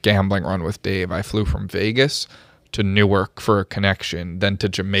the gambling run with Dave, I flew from Vegas to Newark for a connection, then to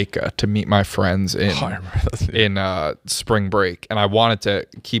Jamaica to meet my friends in spring break. And I wanted to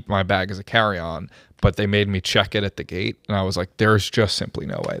keep my bag as a carry-on, but they made me check it at the gate. And I was like, there's just simply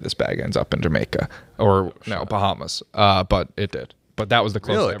no way this bag ends up in Jamaica or Bahamas. But it did. but that was the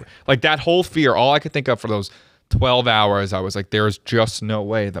closest. Really? Ever. Like that whole fear, all I could think of for those 12 hours, I was like, there's just no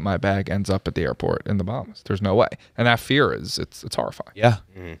way that my bag ends up at the airport in the Bahamas. There's no way. And that fear it's horrifying. Yeah.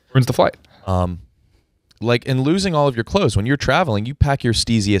 Ruins the flight. Like in losing all of your clothes, when you're traveling, you pack your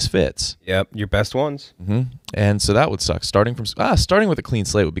steeziest fits. Yep, your best ones. And so that would suck. Starting with a clean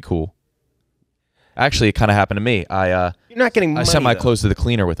slate would be cool. Actually, it kind of happened to me. You're not getting money, I sent my though. clothes to the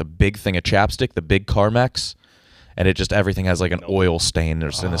cleaner with a big thing of chapstick, the big Carmex, and it just everything has like an oil stain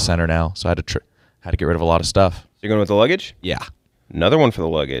that's in the center now. So I had to get rid of a lot of stuff. You're going with the luggage? Yeah. Another one for the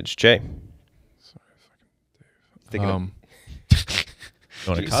luggage. Jay. You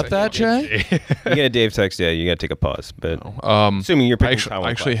want to cut that, Jay? You get a Dave text, yeah, you got to take a pause. But assuming you're I picking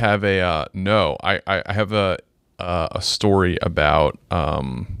actually have a no. I have a story about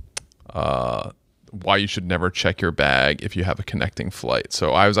why you should never check your bag if you have a connecting flight.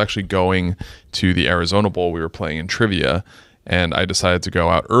 So I was actually going to the Arizona Bowl. We were playing in trivia, and I decided to go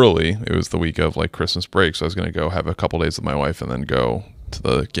out early. It was the week of like Christmas break, so I was going to go have a couple days with my wife and then go to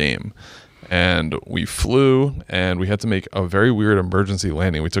the game. And we flew, and we had to make a very weird emergency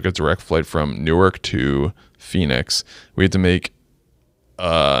landing. We took a direct flight from Newark to Phoenix. We had to make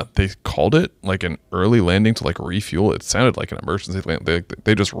they called it like an early landing to like refuel. It sounded like an emergency landing.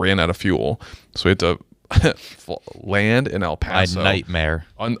 They just ran out of fuel, so we had to land in El Paso. My nightmare.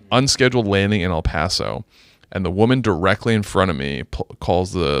 Unscheduled landing in El Paso, and the woman directly in front of me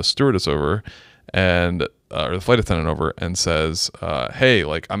calls the stewardess over, and or the flight attendant over, and says, "Hey,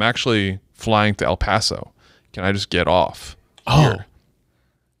 like I'm actually flying to El Paso. Can I just get off here?"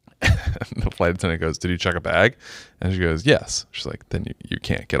 And the flight attendant goes, "Did you check a bag?" And she goes, "Yes." She's like, "Then you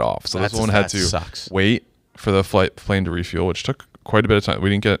can't get off." So this woman had to wait for the plane to refuel, which took quite a bit of time.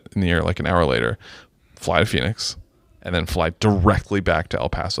 We didn't get in the air like an hour later. Fly to Phoenix, and then fly directly back to El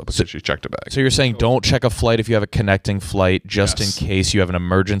Paso because she checked a bag. So you're saying don't check a flight if you have a connecting flight, just in case you have an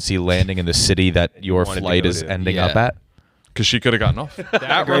emergency landing in the city that your flight is ending up at? Because she could have gotten off.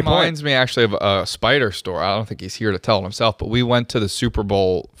 That reminds me actually of a Spider story. I don't think he's here to tell it himself, but we went to the Super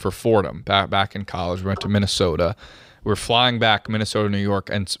Bowl for Fordham back in college. We went to Minnesota. We were flying back Minnesota, New York,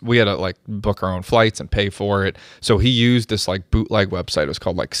 and we had to like book our own flights and pay for it. So he used this like bootleg website. It was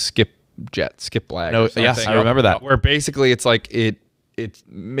called like Skiplag. No, yes, I remember that. Where basically it's like it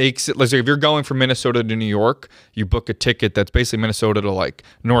makes it, let's say if you're going from Minnesota to New York, you book a ticket that's basically Minnesota to like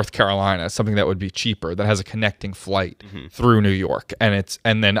North Carolina, something that would be cheaper, that has a connecting flight through New York. And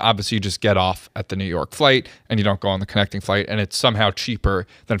then obviously you just get off at the New York flight and you don't go on the connecting flight, and it's somehow cheaper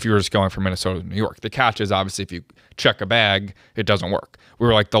than if you were just going from Minnesota to New York. The catch is obviously if you check a bag, it doesn't work. We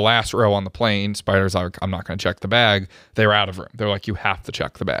were like the last row on the plane. Spider's like, I'm not going to check the bag. They were out of room. They're like, you have to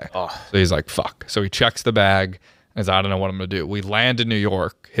check the bag. So he's like, fuck. So he checks the bag. As I don't know what I'm gonna do. We land in New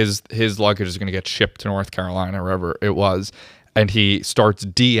York. His luggage is gonna get shipped to North Carolina, wherever it was, and he starts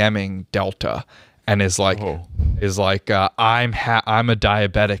DMing Delta, and is like, I'm a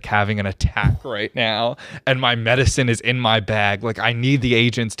diabetic having an attack right now, and my medicine is in my bag. Like I need the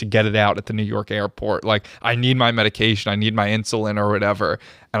agents to get it out at the New York airport. Like I need my medication. I need my insulin or whatever.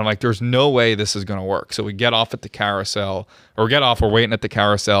 And I'm like, there's no way this is gonna work. So we get off at the carousel, or we're waiting at the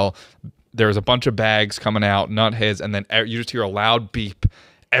carousel. There's a bunch of bags coming out, not his, and then you just hear a loud beep.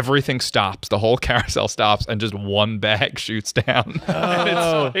 Everything stops. The whole carousel stops, and just one bag shoots down. And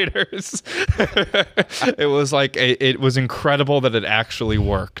it's Spiders. It was like it was incredible that it actually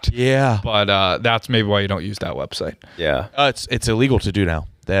worked. Yeah, but that's maybe why you don't use that website. Yeah, it's illegal to do now.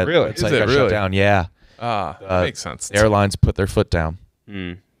 Really? It's like got shut down. Yeah, that makes sense. The airlines put their foot down.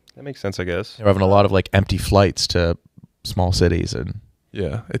 that makes sense, I guess. They're having a lot of like empty flights to small cities and.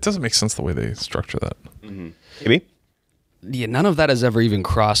 Yeah, it doesn't make sense the way they structure that. Maybe? Yeah, none of that has ever even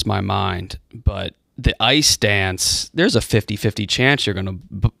crossed my mind. But the ice dance, there's a 50-50 chance you're going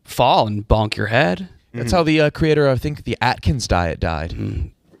to fall and bonk your head. That's how the creator of, I think, the Atkins diet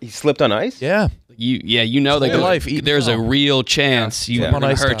died. He slipped on ice? Yeah. You know that there's a real chance you're going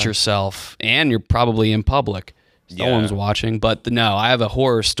to hurt yourself, and you're probably in public. Someone's watching. But no, I have a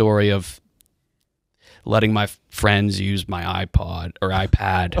horror story of letting my friends use my iPod or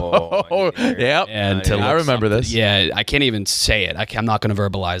iPad. Yep. And I remember this. Yeah, I can't even say it. I'm not going to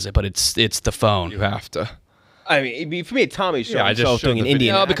verbalize it, but it's the phone. You have to. I mean, for me, Tommy showed I just himself showed doing the an video.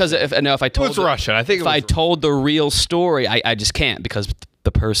 Indian No, accent. because if I told was Russian. I think if it was I told the real story, I just can't, because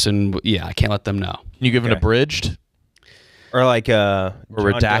the person, I can't let them know. Can you give an abridged? Or like a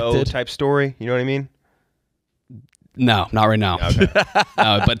Or John Doe redacted type story, you know what I mean? No, not right now.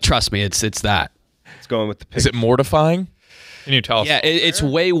 No, but trust me, it's that. It's going with the Is it mortifying? Can you tell us? Yeah, it's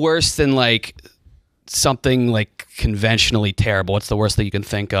way worse than like something like conventionally terrible. What's the worst that you can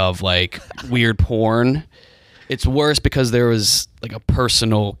think of? Like weird porn. It's worse because there was like a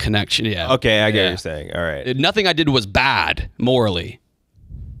personal connection. Yeah. Okay, I get Yeah. what you're saying. All right. Nothing I did was bad morally.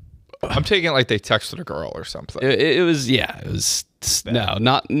 I'm taking it like they texted a girl or something. It was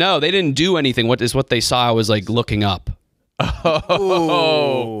no. They didn't do anything. What they saw? I was like looking up.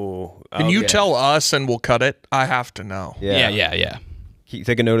 Ooh. Can you Okay. tell us and we'll cut it? I have to know. Yeah.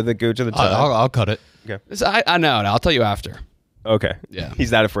 Take a note of the gooch of the time. I'll cut it. I know. I'll tell you after. Okay. Yeah.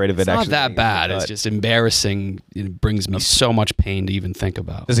 He's not afraid of it. It's not actually that being bad. cut. It's just embarrassing. It brings me so much pain to even think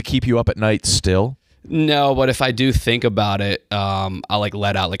about. Does it keep you up at night still? No, but if I do think about it, I'll like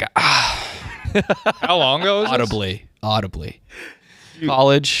let out like a How long ago was this? audibly.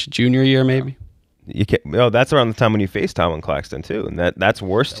 College, junior year maybe. You can't. Oh, that's around the time when you FaceTime on Claxton too, and that's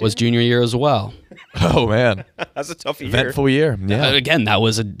worse. That was junior year as well. Oh man, That's a tough year. eventful year. Yeah. Again, that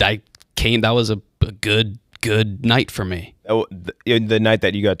was a good night for me. Oh, the night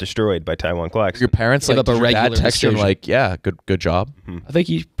that you got destroyed by Taiwan Claxton. Your parents Give like up a did your dad regular text you and decision. like, yeah, good job. I think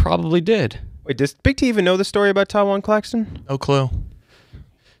he probably did. Wait, does Big T even know the story about Taiwan Claxton? No clue.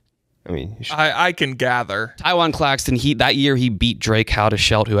 I mean, you should- I can gather. Taiwan Claxton, that year he beat Drake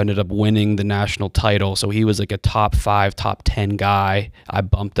Howdeshelt, who ended up winning the national title. So he was like a top 5, top 10 guy. I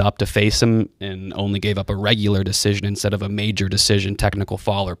bumped up to face him and only gave up a regular decision instead of a major decision, technical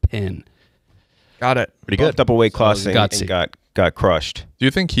fall or pin. Got it. Pretty good. bumped up a weight class So it was and gutsy. got crushed. Do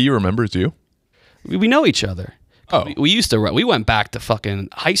you think he remembers you? We know each other. Oh. We went back to fucking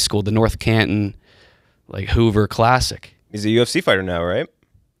high school, the North Canton, like Hoover Classic. He's a UFC fighter now, right?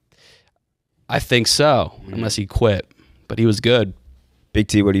 I think so, unless he quit. But he was good. Big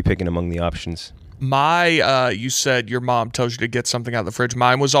T, what are you picking among the options? You said your mom tells you to get something out of the fridge.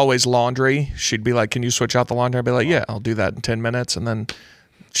 Mine was always laundry. She'd be like, "Can you switch out the laundry?" I'd be like, "Yeah, I'll do that in 10 minutes." And then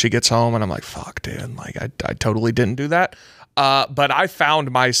she gets home and I'm like, "Fuck, dude. Like, I totally didn't do that." But I found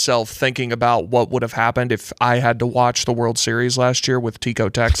myself thinking about what would have happened if I had to watch the World Series last year with Tico,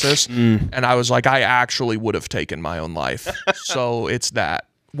 Texas. And I was like, I actually would have taken my own life. So it's that.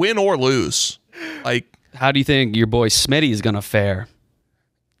 Win or lose. Like, How do you think your boy Smitty is gonna fare?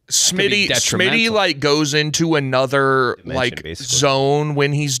 Smitty detrimental. like goes into another Dimension, like basically. zone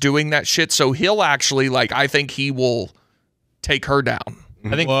when he's doing that shit. So he'll actually like I think he will take her down.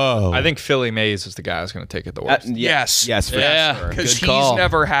 I think Philly Mays is the guy who's going to take it the worst. Yes. Yes, for Yeah. sure. Because Good he's call.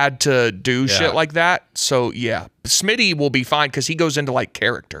 never had to do Yeah. shit like that. So yeah. Smitty will be fine because he goes into like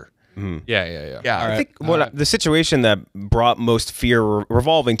character. Yeah. Yeah. I think the situation that brought most fear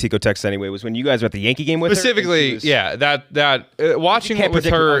revolving Tico Texas anyway was when you guys were at the Yankee game with her. Specifically, and she was- yeah, that watching You it can't with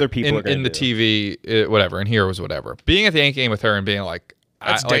predict what her other people are gonna in the do. TV, whatever, and here was whatever. Being at the Yankee game with her and being like,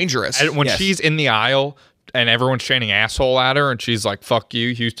 That's dangerous. When Yes. she's in the aisle and everyone's chanting asshole at her and she's like, "Fuck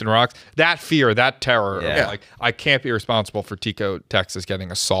you, Houston rocks." That fear, that terror, of, Yeah. like I can't be responsible for Tico Texas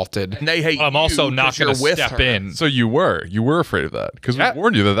getting assaulted. And they hate But I'm also you not 'cause you're going to with step her. in. So you were afraid of that because we Yeah.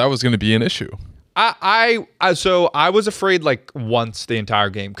 warned you that was going to be an issue. So I was afraid like once the entire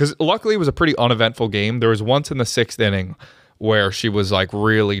game because luckily it was a pretty uneventful game. There was once in the 6th inning where she was like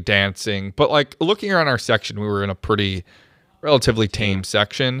really dancing, but like looking around our section, we were in a pretty relatively tame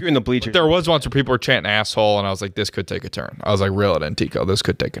section. You're in the bleachers. But there was once where people were chanting asshole, and I was like, this could take a turn. I was like, reel it in, Tico. This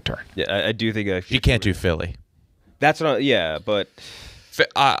could take a turn. Yeah, I do think You can't do Philly. that's what. Yeah, but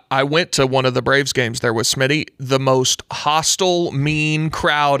I went to one of the Braves games there with Smitty. The most hostile, mean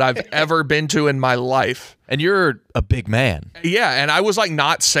crowd I've ever been to in my life. And you're a big man. Yeah, and I was like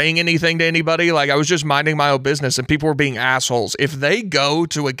not saying anything to anybody. Like I was just minding my own business, and people were being assholes. If they go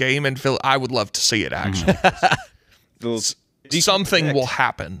to a game in Philly, I would love to see it. Actually, something will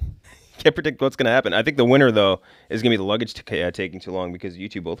happen. can't predict what's going to happen. I think the winner though is going to be the luggage taking too long because you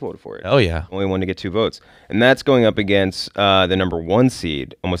two both voted for it. Oh yeah. Only one to get 2 votes, and that's going up against the number 1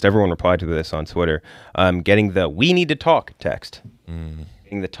 seed. Almost everyone replied to this on Twitter. Getting the "We need to talk" text.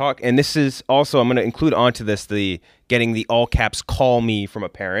 Getting the talk, and this is also I'm going to include onto this the getting the all caps "call me" from a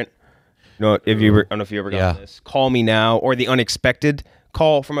parent. You know, if you ever, I don't know if you ever got this. Call me now, or the unexpected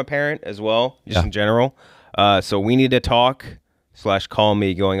call from a parent as well, just in general. So we need to talk / call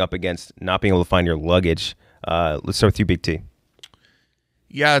me going up against not being able to find your luggage. Let's start with you, Big T.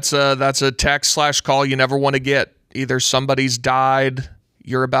 Yeah, that's a text / call you never want to get. Either somebody's died,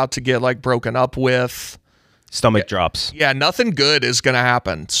 you're about to get like broken up with. Stomach drops. Yeah, nothing good is going to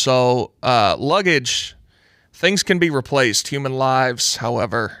happen. So luggage, things can be replaced. Human lives,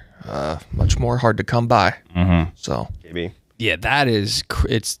 however, much more hard to come by. So Maybe. Yeah, that is,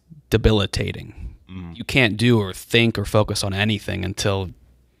 it's debilitating. You can't do or think or focus on anything until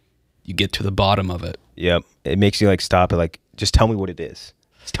you get to the bottom of it. Yep. It makes you like stop it. Like, just tell me what it is.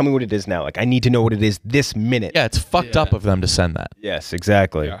 Just tell me what it is now. Like, I need to know what it is this minute. Yeah, it's fucked up of them to send that. Yes,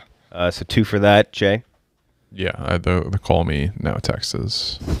 exactly. Yeah. So 2 for that, Jay. Yeah, the call me now text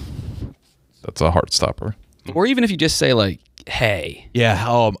that's a heart stopper. Or even if you just say like, hey.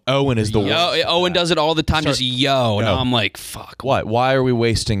 Yeah, Owen is the Yo, worst. Owen does it all the time, just yo. And No. I'm like, fuck. What? Why are we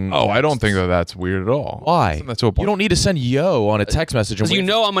wasting? Oh, I don't think that's weird at all. Why? Send that to a You don't need to send yo on a text message. Because you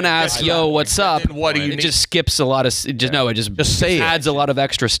know I'm going to ask, yo, what's up? what do you It need? just skips a lot of, it just say it. adds a lot of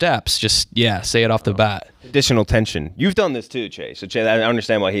extra steps. Just, say it off the bat. Additional tension. You've done this too, Cheah. So Cheah, I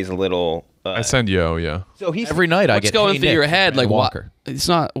understand why he's a little. I send yo, yeah. So he's every night I What's get going hey, through Nick, your head? Like, why? Walker. It's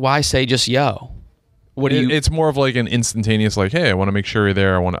not, why say just yo? What do you? It's more of like an instantaneous, like, hey, I want to make sure you're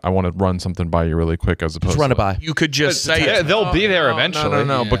there. I want to run something by you really quick, as opposed Just run to it by. You could just say Yeah, it. they'll be there eventually.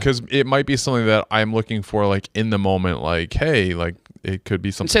 No, because it might be something that I'm looking for, like in the moment. Like, hey, like it could be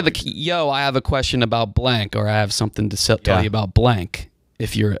something. say like, yo, I have a question about blank, or I have something to tell Yeah. you about blank.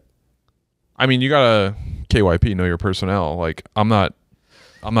 If you're, I mean, you gotta KYP, know your personnel. Like, I'm not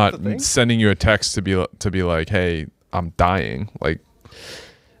sending you a text to be like, hey, I'm dying. Like,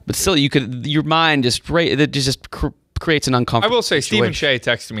 but still, you could. Your mind just creates an I uncomfortable. will say, Stephen situation.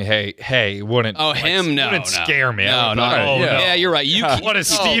 Shea texted me, "Hey, wouldn't Oh, him? No, wouldn't no. scare me." No, no, Oh, no. no. Yeah, you're right. You What is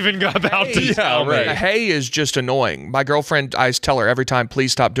Stephen about to tell me? Hey is just annoying. My girlfriend, I tell her every time,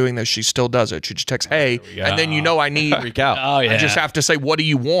 please stop doing this. She still does it. She just texts, hey, and then I need Freak out. Oh yeah. I just have to say, what do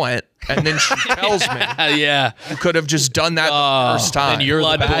you want? And then she tells me. yeah. You could have just done that the first time. Then you're the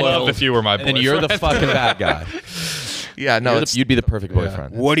Blood bad boil. Love if you were my And boyfriend. you're the fucking bad guy. Yeah, no, You'd be the perfect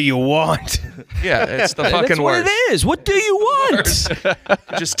boyfriend. What do you want? yeah, it's the That's fucking what worst. it is. What do you want?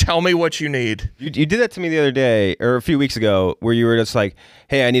 Just tell me what you need. You did that to me the other day, or a few weeks ago, where you were just like,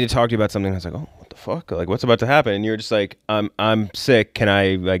 "Hey, I need to talk to you about something." I was like, "Oh, what the fuck? Like, what's about to happen?" And you were just like, "I'm sick. Can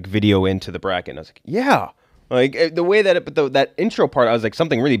I like video into the bracket?" And I was like, "Yeah." Like the way that that intro part, I was like,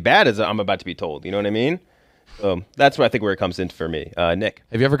 something really bad is I'm about to be told. You know what I mean? That's what I think where it comes in for me. Nick,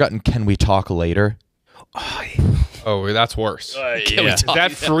 Have you ever gotten "Can we talk later"? Oh, that's worse. Can we talk?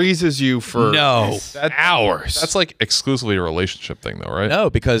 That freezes you for hours. that's like exclusively a relationship thing, though, right? No,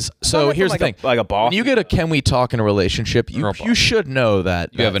 because Not here's like the thing: like a boss. when you get a "Can we talk" in a relationship, you should know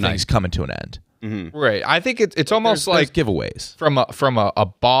that have a thing's night. coming to an end. Right. I think it's almost There's like giveaways. from a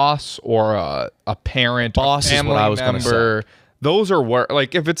boss or a parent, Boss a is family what I was gonna member. Those are where,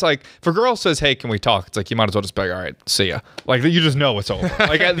 like, if it's like, if a girl says, "Hey, can we talk?" It's like you might as well just be like, "All right, see ya." Like you just know it's over.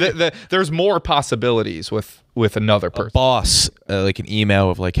 Like there's more possibilities with another person. Boss, like an email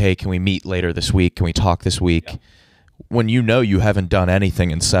of like, "Hey, can we meet later this week? Can we talk this week?" When you know you haven't done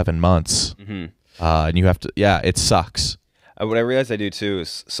anything in 7 months, and you have to, it sucks. What I realize I do too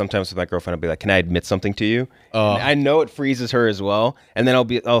is sometimes with my girlfriend, I'll be like, "Can I admit something to you?" And I know it freezes her as well, and then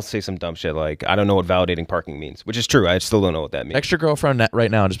I'll say some dumb shit like, "I don't know what validating parking means," which is true. I still don't know what that means. Text your girlfriend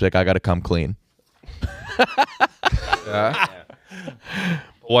right now and just be like, "I got to come clean."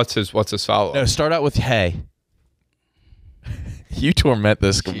 What's his follow? No, start out with "Hey." You torment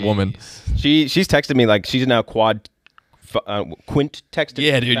this woman. She's texted me like she's now quint texted.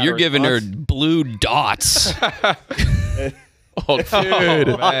 Yeah, dude, without you're a giving her response. blue dots. Oh,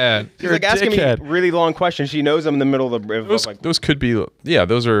 dude. Man. She's like asking me really long questions. She knows I'm in the middle of the. Those could be,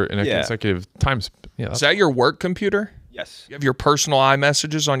 those are in a Yeah. consecutive times. Yeah, Is that your work computer? Yes. You have your personal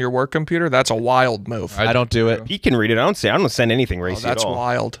iMessages on your work computer? That's a wild move. I don't do it. He can read it. I don't send anything racy That's at all.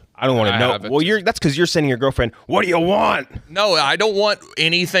 wild. I don't want I to have know. it Well, too. that's because you're sending your girlfriend. What do you want? No, I don't want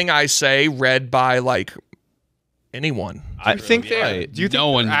anything I say read by like anyone. Do you think they? Right. Do you think No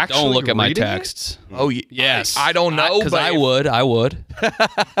one, they're actually don't look at my reading it? texts. Oh, Yes. I don't know, Because but I would.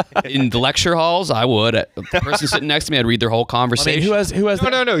 In the lecture halls, I would. The person sitting next to me, I'd read their whole I conversation. mean, who has?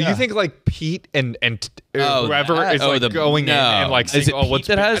 No. You think like Pete and Oh, whoever that? is Oh, like going in no. and like Is saying, it "Oh, what's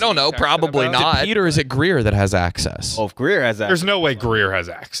Pete that has- I don't know. Probably about? not. Peter, is it Greer that has access? Oh, if Greer has that. There's no way Greer has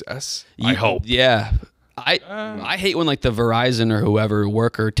access. I hope. Yeah. I hate when like the Verizon or whoever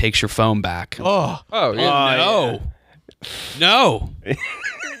worker takes your phone back. Oh, Oh yeah. No. I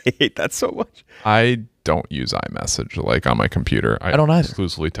hate that so much. I don't use iMessage like on my computer. I don't either.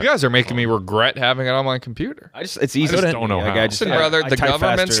 Exclusively text. You guys are making me regret having it on my computer. It's easy. just don't know Like, how. I just, Listen, brother, I the type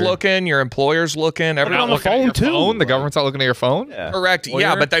government's faster. looking, your employer's looking, They're everyone. not looking at your phone, too. phone? The government's not looking at your phone. Yeah. Correct.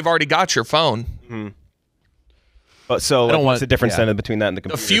 Yeah, but they've already got your phone. But so don't like, want- what's the difference yeah. then between that and the The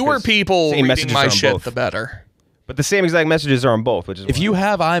computer? fewer 'Cause people same reading messages my are on shit, both. the better. But the same exact messages are on both, which is if you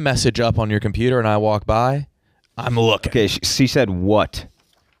have iMessage up on your computer and I walk by, I'm looking. okay. She said what?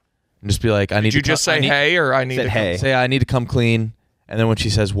 And just be like, I need Did you to just say hey or I need Said to hey. Say I need to come clean, and then when she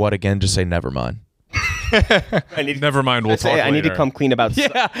says what again, just say never mind. I need, Never mind. We'll talk. I need to later. come clean about.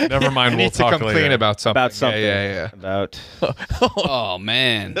 Never mind. I We'll need to talk come later. clean about something. About something. Yeah. About. Oh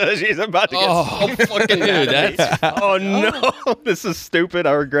man. She's about to get so fucking Dude, that's Oh no, this is stupid.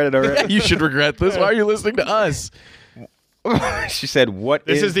 I regret it already. You should regret this. Why are you listening to us? She said, "What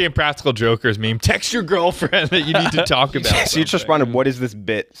This is the Impractical Jokers meme. Text your girlfriend that you need to talk about. She just responded, "What is this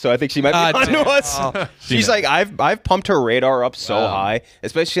bit?" So I think she might be onto damn. us. She's like, "I've pumped her radar up so high,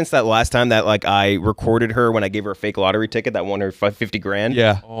 especially since that last time that like I recorded her when I gave her a fake lottery ticket that won her 50 grand.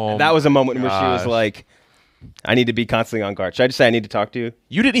 Yeah. Oh, that was a moment where she was gosh. like, I need to be constantly on guard. Should I just say I need to talk to you?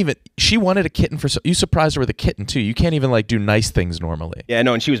 You didn't even. She wanted a kitten you surprised her with a kitten too. You can't even like do nice things normally. Yeah,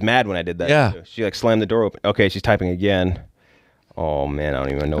 no, and she was mad when I did that. Yeah. too. She like slammed the door open. Okay, she's typing again. Oh man, I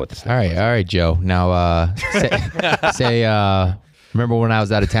don't even know what this. All right, Joe. Now, remember when I was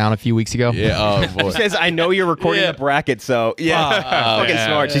out of town a few weeks ago? Yeah. Oh She boy. says, "I know you're recording the bracket, so yeah, fucking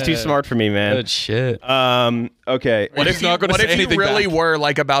smart. She's too smart for me, man." good shit. Okay. What if, She's not gonna what say if you anything really back. were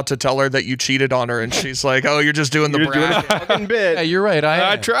like about to tell her that you cheated on her, and she's like, "Oh, you're just doing the You're doing a bracket." fucking bit. Yeah, you're right.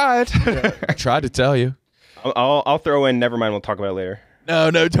 I tried. I tried to tell you. I'll throw in. Never mind. We'll talk about it later. No,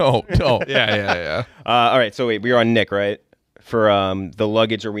 don't. yeah. All right. So wait, we're on Nick, right? For the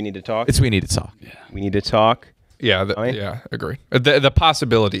luggage, or we need to talk. We need to talk. We need to talk. Yeah, agree. The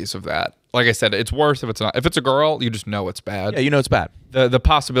possibilities of that. Like I said, it's worse if it's not. If it's a girl, you just know it's bad. Yeah, you know it's bad. The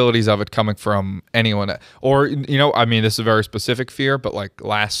possibilities of it coming from anyone, or I mean, this is a very specific fear, but like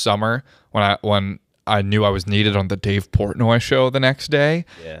last summer when I knew I was needed on the Dave Portnoy show the next day,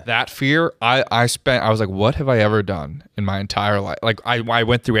 that fear, I was like, what have I ever done in my entire life? Like I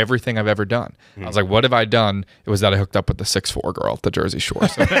went through everything I've ever done. I was like, what have I done? It was that I hooked up with the 6'4" girl at the Jersey Shore.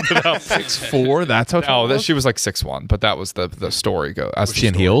 So 6'4"? That's how tall. no, she was like 6'1", but that was the story goes. Was she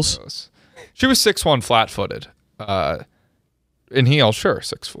in heels? She was 6'1", flat-footed. In heels, sure,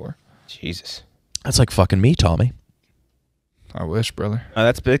 6'4". Jesus. That's like fucking me, Tommy. I wish, brother.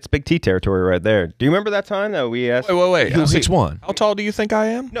 That's big T territory right there. Do you remember that time that we asked? Wait. Who's 6'1"? How tall do you think I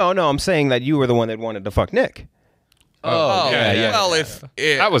am? No, I'm saying that you were the one that wanted to fuck Nick. yeah. Well, if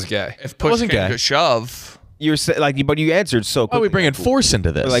That was gay. if push wasn't came gay. to shove, You're but you answered so Why are quickly. we bringing force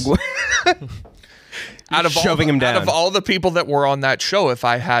into this? Like, out of shoving him down. out of all the people that were on that show, if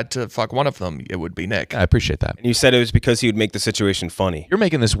I had to fuck one of them, it would be Nick. I appreciate that. and you said it was because he would make the situation funny. You're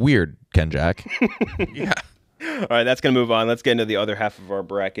making this weird, KenJac. Yeah. All right, that's going to move on. Let's get into the other half of our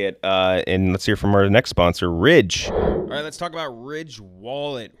bracket, and let's hear from our next sponsor, Ridge. All right, let's talk about Ridge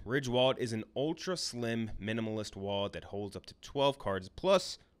Wallet. Ridge Wallet is an ultra-slim minimalist wallet that holds up to 12 cards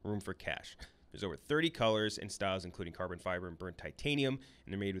plus room for cash. There's over 30 colors and styles, including carbon fiber and burnt titanium,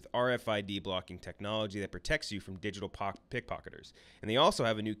 and they're made with RFID blocking technology that protects you from digital pickpocketers. And they also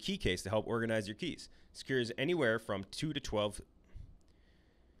have a new key case to help organize your keys. Secures anywhere from 2 to 12.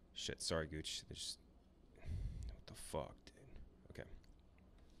 Shit, sorry, Gooch. There's... What the fuck, dude? Okay.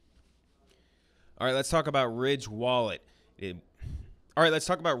 All right, let's talk about Ridge Wallet.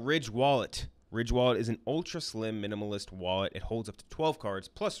 Ridge Wallet is an ultra-slim minimalist wallet. It holds up to 12 cards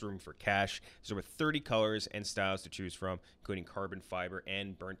plus room for cash. There's over 30 colors and styles to choose from, including carbon fiber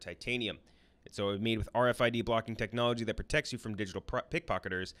and burnt titanium. It's made with RFID blocking technology that protects you from digital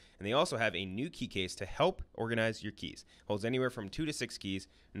pickpocketers, and they also have a new key case to help organize your keys. Holds anywhere from 2 to 6 keys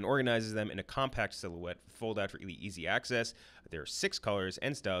and organizes them in a compact silhouette, fold out for easy access. There are 6 colors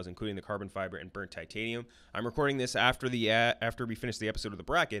and styles, including the carbon fiber and burnt titanium. I'm recording this after we finish the episode of the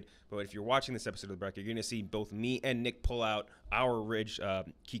bracket, but if you're watching this episode of the bracket, you're going to see both me and Nick pull out our Ridge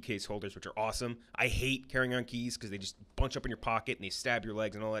key case holders, which are awesome. I hate carrying on keys because they just bunch up in your pocket and they stab your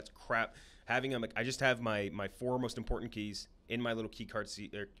legs and all that crap. Having them, I just have my 4 most important keys in my little key card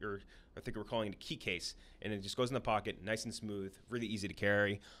seat, or I think we're calling it a key case, and it just goes in the pocket, nice and smooth, really easy to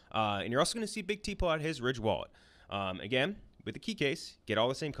carry. And you're also going to see Big T pull out his Ridge Wallet. Again, with the key case, get all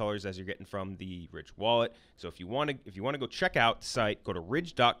the same colors as you're getting from the Ridge Wallet. So if you want to go check out the site, go to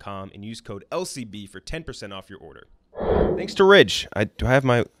ridge.com and use code LCB for 10% off your order. Thanks to Ridge. I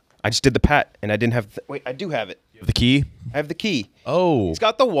just did the pat, and I didn't have. Wait, I do have it. You have the key? I have the key. Oh. He's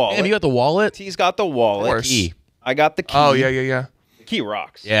got the wallet. And you got the wallet? He's got the wallet. Of course. Key. I got the key. Oh yeah. The key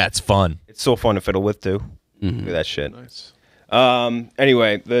rocks. Yeah, it's fun. It's so fun to fiddle with too. Look at that shit. Nice.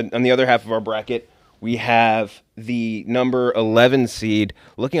 Anyway, on the other half of our bracket, we have the number 11 seed.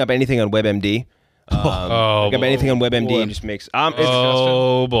 Looking up anything on WebMD. Looking up anything on WebMD just makes.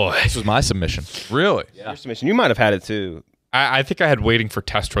 Oh boy. This was my submission. Really? Your submission. You might have had it too. I think I had waiting for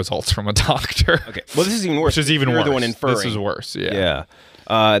test results from a doctor. Okay. Well, this is even worse. Which is even You're worse. the one inferring. This is worse. Yeah.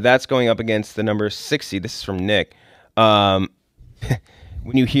 Yeah. That's going up against the number 60. This is from Nick. When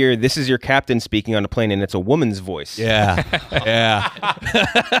you hear "This is your captain speaking on a plane" and it's a woman's voice. Yeah. Yeah.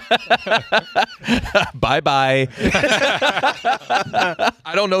 Bye-bye.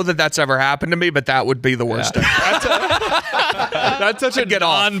 I don't know that that's ever happened to me, but that would be the worst. That's such a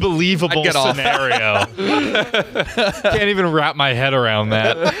unbelievable I'd get off. scenario. Can't even wrap my head around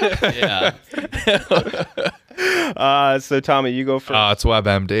that. So Tommy, you go first. It's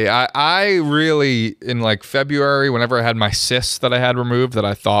WebMD. I really, in like February, whenever I had my cyst that I had removed that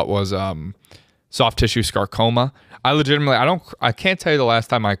I thought was soft tissue sarcoma, I can't tell you the last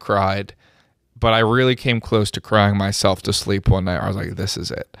time I cried, but I really came close to crying myself to sleep one night. I was like, this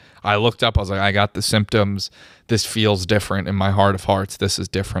is it. I looked up, I was like, I got the symptoms. This feels different in my heart of hearts. This is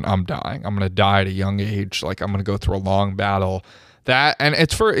different. I'm dying. I'm going to die at a young age. Like, I'm going to go through a long battle. That, and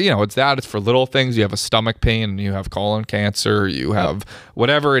it's for, it's for little things. You have a stomach pain, you have colon cancer, you have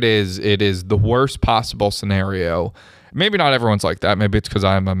whatever it is the worst possible scenario. Maybe not everyone's like that. Maybe it's because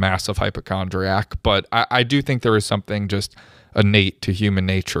I'm a massive hypochondriac, but I do think there is something just innate to human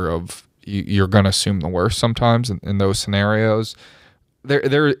nature of you're going to assume the worst sometimes in those scenarios.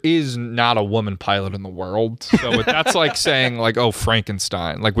 There is not a woman pilot in the world. So that's like saying like, oh,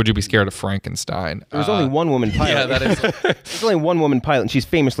 Frankenstein. Like, would you be scared of Frankenstein? There's only one woman pilot. Yeah, that is. There's only one woman pilot, and she's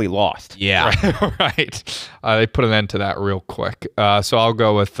famously lost. Yeah. Right. They put an end to that real quick. So I'll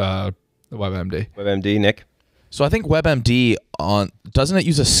go with WebMD. WebMD, Nick. So I think WebMD doesn't it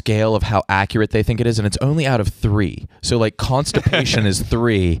use a scale of how accurate they think it is, and it's only out of 3. So like constipation is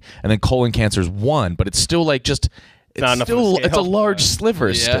 3, and then colon cancer is 1, but it's still like just it's a large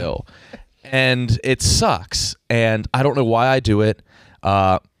sliver still, and it sucks. And I don't know why I do it.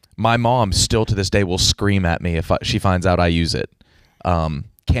 My mom still to this day will scream at me if she finds out I use it.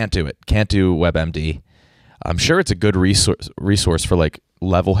 Can't do it. Can't do WebMD. I'm sure it's a good resource for like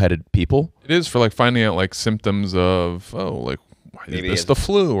level-headed people. It is for like finding out like symptoms of is this the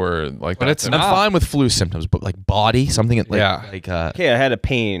flu or like. But it's I'm fine with flu symptoms, but like body something like Okay, I had a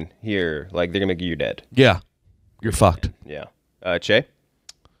pain here. Like they're gonna make you dead. Yeah, you're fucked. Yeah. Cheah?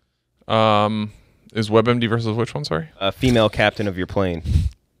 Is WebMD versus which one? Sorry. Female captain of your plane.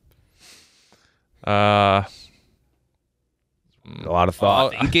 Uh, A lot of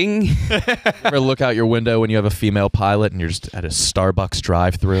thought. Thinking. Ever look out your window when you have a female pilot and you're just at a Starbucks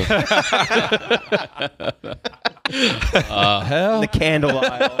drive-through? The candle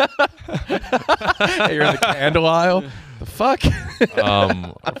aisle. You're in the candle aisle. The fuck?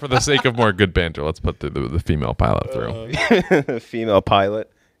 for the sake of more good banter, let's put the female pilot through. Female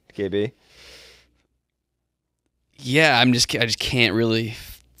pilot. KB. Yeah, I just can't really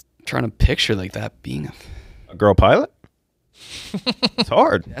trying to picture like that being A girl pilot? It's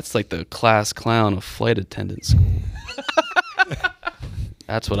hard. that's like the class clown of flight attendants.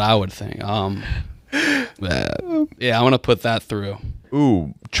 That's what I would think. Yeah, I want to put that through.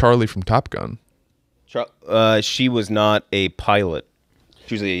 Ooh, Charlie from Top Gun. She was not a pilot.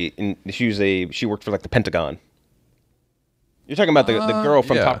 She worked for like the Pentagon. You're talking about the girl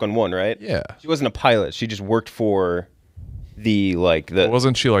from yeah. Top Gun 1, right? Yeah. She wasn't a pilot. She just worked for the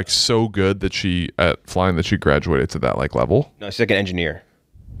Wasn't she like so good that at flying that she graduated to that like level? No, she's like an engineer.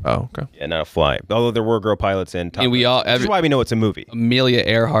 Oh, okay. Yeah, not a fly. Although there were girl pilots in Top And we Gun. all- This is why we know it's a movie. Amelia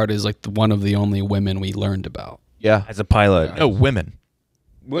Earhart is like one of the only women we learned about. Yeah. As a pilot. No, women.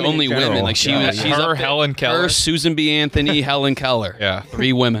 Only women. Like she's Her, up there. Helen Keller. Her, Susan B. Anthony, Helen Keller. Yeah.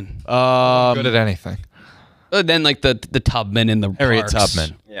 3 women. Good at anything. Then like the Tubman in the Harriet parks.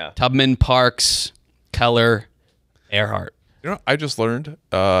 Tubman. Yeah. Tubman, Parks, Keller, Earhart. You know, I just learned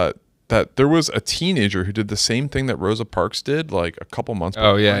that there was a teenager who did the same thing that Rosa Parks did like a couple months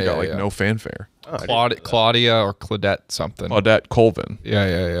before. Oh, yeah, and got yeah, like yeah. no fanfare. Claudia or Claudette something. Claudette Colvin.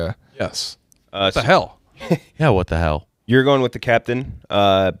 Yeah. Yes. What the hell? Yeah, what the hell? You're going with the captain,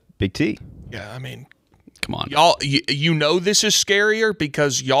 Big T. Yeah, I mean, Come on. y'all, you know this is scarier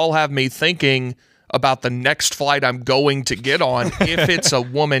because y'all have me thinking about the next flight I'm going to get on if it's a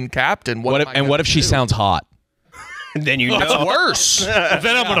woman captain. What What if she sounds hot? Then you know. That's worse.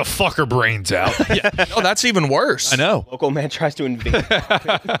 Then I'm gonna fuck her brains out. No, that's even worse. I know. Local man tries to invade.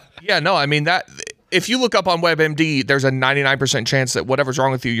 Yeah, no, I mean that. If you look up on WebMD, there's a 99% chance that whatever's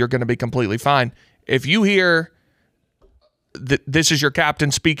wrong with you, you're going to be completely fine. If you hear this is your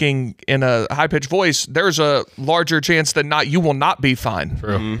captain speaking in a high-pitched voice, there's a larger chance that you will not be fine.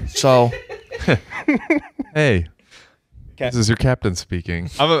 True. So, Hey. This is your captain speaking.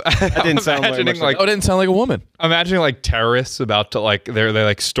 That didn't sound very much like Oh, it didn't sound like a woman. imagining like terrorists about to like they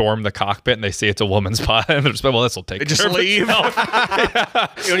like storm the cockpit and they see it's a woman's pilot and they're just like, well, this will take they just care of leave. itself.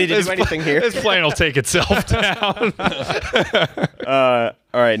 You don't need to do anything here. This plane will take itself down.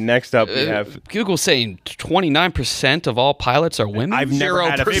 All right, next up we have. Google's saying 29% of all pilots are women. I've never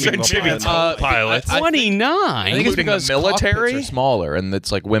had a 0% female chance. pilot. Pilots. 29. I think it's Including the because military? cockpits are smaller, and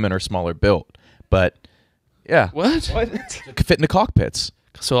it's like women are smaller built. but yeah, What? it could fit into cockpits.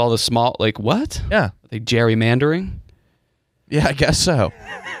 So all the small, like what? Yeah, Like gerrymandering? yeah, I guess so.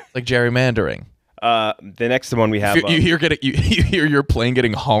 Like gerrymandering. The next one we have. You hear your plane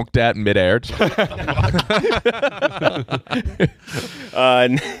getting honked at in midair.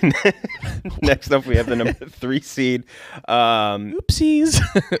 Next up, we have the number 3 seed. Oopsies.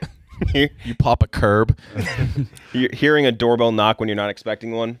 You pop a curb. You're hearing a doorbell knock when you're not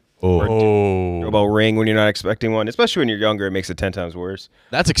expecting one. Oh, Doorbell ring when you're not expecting one. Especially when you're younger, it makes it 10 times worse.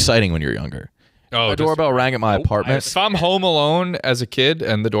 that's exciting when you're younger. Oh, A doorbell rang at my apartment. If I'm home alone as a kid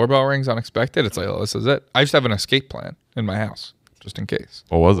and the doorbell rings unexpected, it's like, oh, this is it. I used to have an escape plan in my house just in case.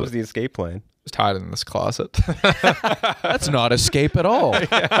 What was What was it? the escape plan? Just hide in this closet. That's not escape at all.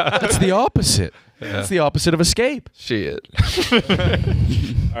 That's the opposite. That's the opposite of escape. Shit.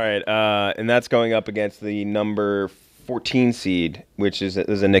 All right, and that's going up against the number 14 seed, which is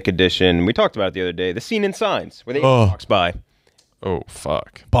a Nick edition. We talked about it the other day. The scene in Signs, where the alien walks by. Oh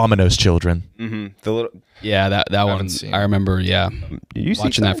fuck. Bomino's children. Mm-hmm. The little. Yeah, that one. seen I remember. Yeah, Did you see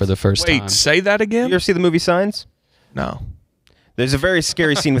watching that for Signs? the first Wait, time. say that You again? ever see the movie Signs? No. There's a very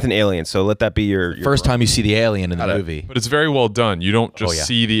scary scene with an alien, so let that be your First time you see the alien in the movie. But it's very well done. You don't just yeah.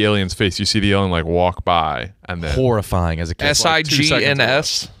 see the alien's face. You see the alien like walk by and then Horrifying as a kid.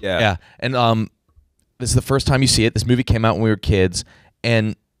 SIGNS. Yeah. And this is the first time you see it. This movie came out when we were kids,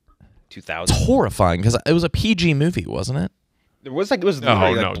 and 2000. it's horrifying because it was a PG movie, wasn't it? There was like it was No,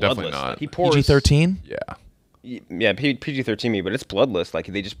 literally, no, like, definitely bloodless. not. Like, he pours PG-13. Yeah. Yeah, PG-13 me, but it's bloodless. Like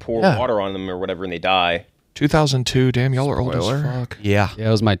they just pour Yeah. water on them or whatever, and they die. 2002. Damn, y'all are old as fuck. Yeah. Yeah,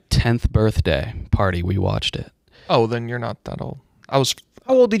 it was my 10th birthday party. We watched it. Oh, then you're not that old. I was.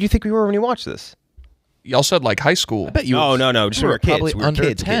 How old did you think we were when you watched this? Y'all said like high school. I bet you. No, just you we were kids. probably We were under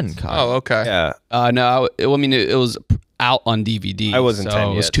kids, 10. kids. Kyle. Oh, okay. Yeah. No, I mean it was out on DVD. I wasn't so 10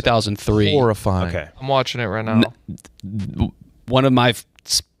 It was yet, so- 2003. Horrifying. Okay. I'm watching it right now. One of my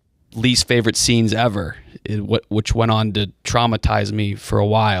least favorite scenes ever, which went on to traumatize me for a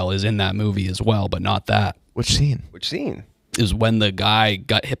while, is in that movie as well, but not that. Which scene? Which scene? Is when the guy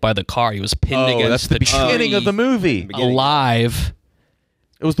got hit by the car. He was pinned against that's the beginning tree, of the movie. alive.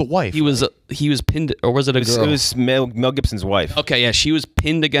 It was the wife. He was pinned, or was it a girl? It was Mel Gibson's wife. Okay, yeah, she was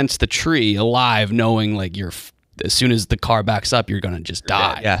pinned against the tree, alive, knowing like as soon as the car backs up, you're gonna just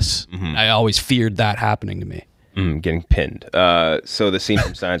die. Yes. I always feared that happening to me. Getting pinned. So the scene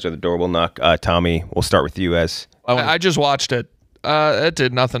from Signs where the doorbell knock. Tommy, we'll start with you as. I just watched it. It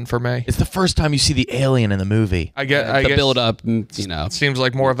did nothing for me. It's the first time you see the alien in the movie. I get. The build up, you know. Seems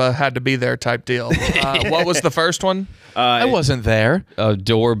like more of a had to be there type deal. What was the first one? I wasn't there. A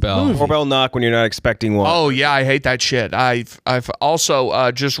doorbell. Doorbell knock when you're not expecting one. Oh yeah, I hate that shit. I've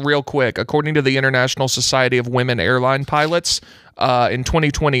also just real quick, according to the International Society of Women Airline Pilots, in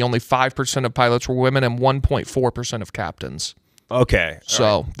 2020 only 5% of pilots were women and 1.4% of captains. Okay.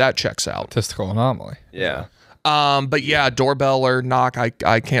 So that checks out. Statistical anomaly. Yeah. But yeah, doorbell or knock,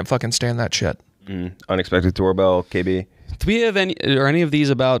 I can't fucking stand that shit. Unexpected doorbell, KB. Do we have any of these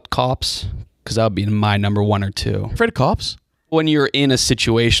about cops? Because that would be my number 1 or 2. Afraid of cops? When you're in a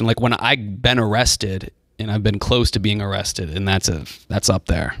situation like when I've been arrested and I've been close to being arrested, and that's up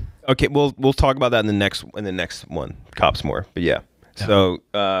there. Okay, we'll talk about that in the next one. Cops more, but yeah. So,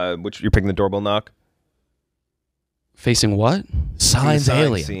 which you're picking the doorbell knock? Facing what? Signs The sign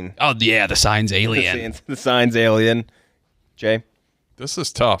alien. scene. Oh yeah, the Signs alien. The Signs alien. Jay. This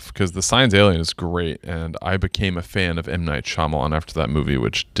is tough because the Signs Alien is great, and I became a fan of M. Night Shyamalan after that movie,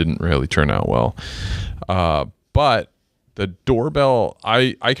 which didn't really turn out well. But the doorbell,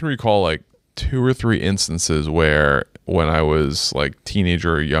 I can recall like 2 or 3 instances where when I was like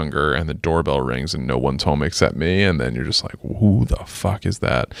teenager or younger and the doorbell rings and no one's home except me, and then you're just like, who the fuck is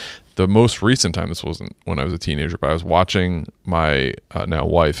that? The most recent time, this wasn't when I was a teenager, but I was watching my now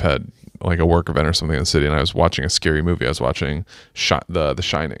wife had like a work event or something in the city, and I was watching a scary movie. I was watching The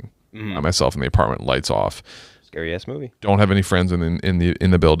Shining by myself in the apartment, lights off. Scary ass movie. Don't have any friends in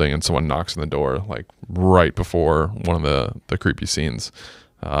the building, and someone knocks on the door like right before one of the creepy scenes.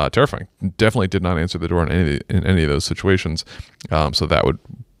 Terrifying. Definitely did not answer the door in any of those situations. So that would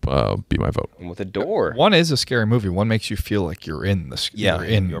be my vote. And with a door. One is a scary movie. One makes you feel like you're in the.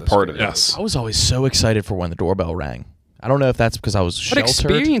 You're part of it. Yes. I was always so excited for when the doorbell rang. I don't know if that's because I was What sheltered.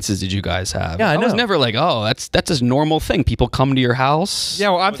 experiences did you guys have? Yeah, I was know. never like, oh, that's a normal thing. People come to your house. Yeah,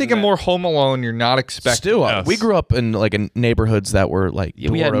 well, I'm thinking more Home Alone. You're not expecting. Still, Yes. we grew up in like in neighborhoods that were like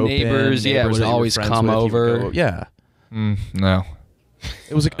Yeah, we had door open, neighbors, yeah, neighbors would that you were always friends come with, you would over. go- yeah, No.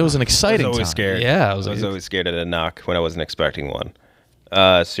 it was an I was exciting always time. scared. Yeah, I was always scared at a knock when I wasn't expecting one.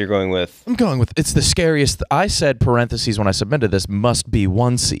 So you're going with I'm going with it's the scariest. I said parentheses when I submitted this must be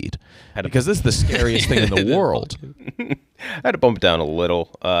 1 seed because this is the scariest thing in the world. I had to bump it down a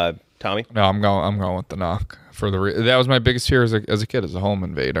little. Tommy? No, I'm going with the knock for that was my biggest fear as a kid, as a home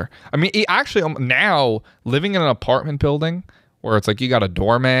invader. I mean, actually, now living in an apartment building where it's like you got a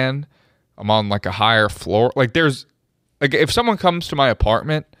doorman, I'm on like a higher floor. Like there's like if someone comes to my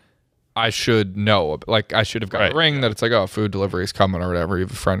apartment, I should know. Like I should have got a ring that it's like, oh, food delivery is coming or whatever. You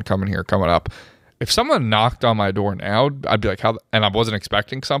have a friend coming up. If someone knocked on my door now, I'd be like, how? And I wasn't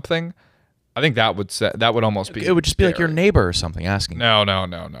expecting something. I think that would almost be. It would just be like your scary. neighbor or something asking. No.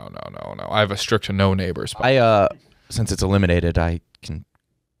 I have a strict to no neighbors. Since it's eliminated, I can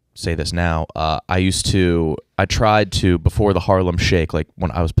say this now. I tried to, before the Harlem Shake, like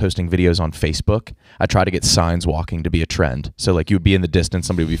when I was posting videos on Facebook, I tried to get signs walking to be a trend. So like you would be in the distance,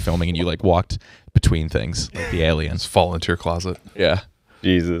 somebody would be filming, and you like walked between things, like the aliens. Just fall into your closet. Yeah.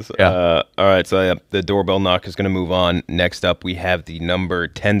 Jesus. Yeah. All right, so the doorbell knock is going to move on. Next up, we have the number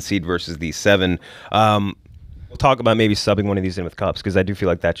 10 seed versus the 7. We'll talk about maybe subbing one of these in with cops because I do feel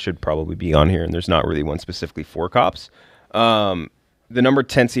like that should probably be on here, and there's not really one specifically for cops. The number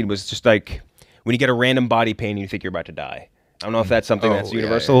 10 seed was just like when you get a random body pain and you think you're about to die. I don't know if that's something that's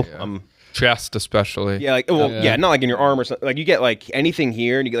universal. Yeah. Chest especially. Yeah, like not like in your arm or something. Like you get like anything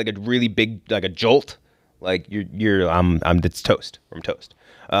here, and you get like a really big like a jolt. Like it's toast. I'm toast.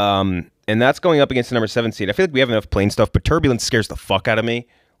 And that's going up against the number 7 seed. I feel like we have enough plane stuff, but turbulence scares the fuck out of me.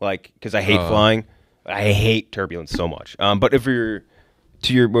 Like because I hate flying. I hate turbulence so much. But if you're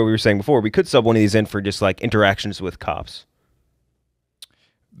what we were saying before, we could sub one of these in for just like interactions with cops.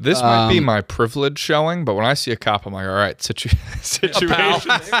 This might be my privilege showing, but when I see a cop, I'm like, all right, situation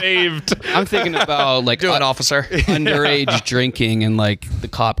saved. I'm thinking about like Do it, officer. underage drinking and like the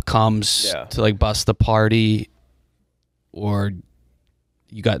cop comes to like bust the party, or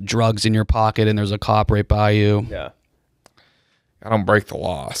you got drugs in your pocket and there's a cop right by you. Yeah. I don't break the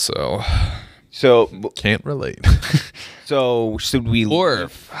law, so Can't relate. So should we? Or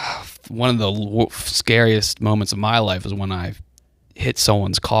one of the scariest moments of my life is when I hit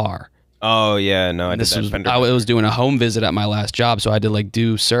someone's car. Oh yeah, no, I did that. I was doing a home visit at my last job, so I had to like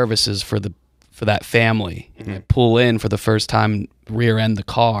do services for that family. Mm-hmm. I pull in for the first time, rear end the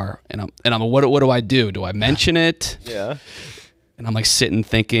car, and I'm what do I do? Do I mention it? Yeah. And I'm like sitting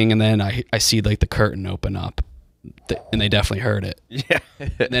thinking, and then I see like the curtain open up, and they definitely heard it. Yeah.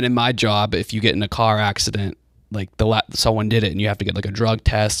 And then in my job, if you get in a car accident, like someone did it, and you have to get like a drug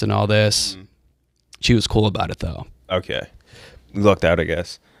test and all this. Mm-hmm. She was cool about it though. Okay. We lucked out, I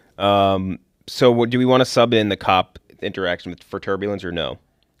guess. So do we want to sub in the cop interaction for turbulence or no?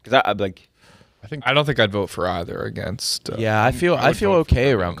 Because I'm like, I don't think I'd vote for either against. Yeah, I feel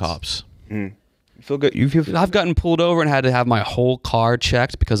okay around cops. you feel good. You feel. I've gotten pulled over and had to have my whole car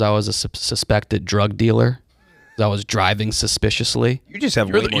checked because I was a suspected drug dealer. I was driving suspiciously. You just have.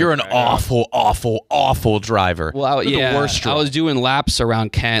 You're an awful driver. Well, You're the worst I was doing laps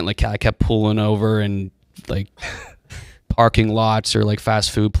around Kent. Like I kept pulling over and like parking lots or like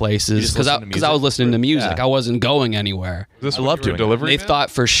fast food places because I was listening to music. Yeah. I wasn't going anywhere. This I love doing delivery. They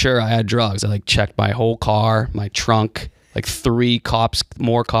thought for sure I had drugs. I like checked my whole car, my trunk. Like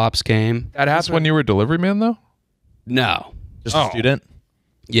more cops came. That happened when you were a delivery man, though. No. Just a student.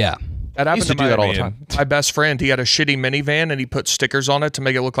 Yeah. That I used to do that all the time. My best friend, he had a shitty minivan and he put stickers on it to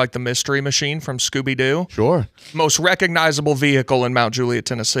make it look like the Mystery Machine from Scooby-Doo. Sure. Most recognizable vehicle in Mount Juliet,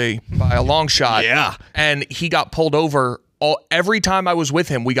 Tennessee by a long shot. Yeah. And he got pulled over. Every time I was with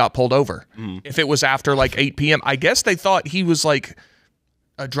him, we got pulled over. If it was after like 8 p.m. I guess they thought he was like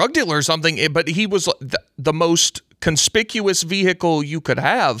a drug dealer or something, but he was the most conspicuous vehicle you could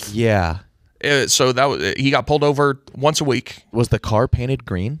have. Yeah. So he got pulled over once a week. Was the car painted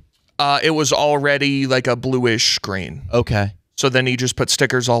green? It was already like a bluish green. Okay. So then he just put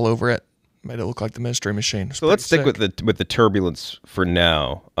stickers all over it, made it look like the Mystery Machine. So let's stick with the turbulence for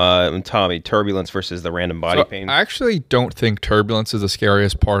now. And Tommy, turbulence versus the random body pain. I actually don't think turbulence is the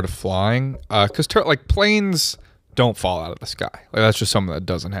scariest part of flying, because like planes don't fall out of the sky. Like that's just something that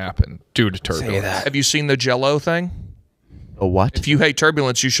doesn't happen due to turbulence. Have you seen the Jello thing? A what? If you hate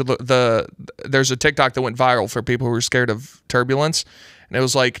turbulence, you should look. There's a TikTok that went viral for people who are scared of turbulence. And it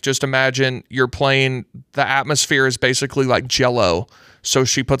was like, just imagine your plane, the atmosphere is basically like Jello. So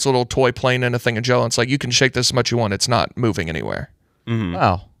she puts a little toy plane in a thing of Jello. And it's like, you can shake this as much as you want. It's not moving anywhere. Mm-hmm.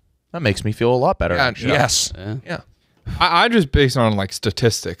 Wow. That makes me feel a lot better. Yes. Yeah. I just based on like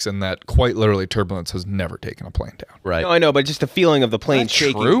statistics and that quite literally turbulence has never taken a plane down. Right. No, I know, but just the feeling of the plane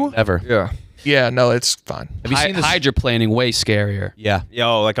shaking. True? Never. Yeah. Yeah, no, it's fine. Have you seen this? Hydroplaning way scarier. Yeah.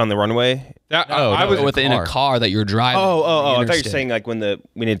 Yo, like on the runway. I was within a car that you're driving. Oh! on the I thought you were interstate. saying like when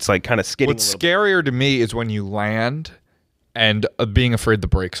it's like kind of skidding. What's scarier to me is when you land and being afraid the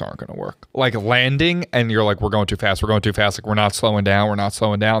brakes aren't going to work. Like landing and you're like, we're going too fast. Like we're not slowing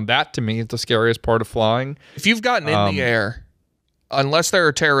down. That to me is the scariest part of flying. If you've gotten in the air, unless there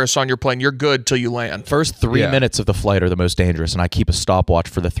are terrorists on your plane, you're good till you land. First 3 minutes of the flight are the most dangerous, and I keep a stopwatch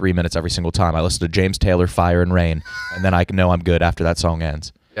for the 3 minutes every single time. I listen to James Taylor, Fire and Rain, and then I know I'm good after that song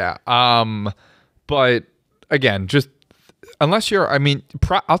ends. Yeah. But again, just unless you're,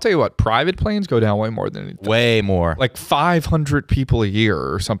 I'll tell you what, private planes go down way more than Way more. like 500 people a year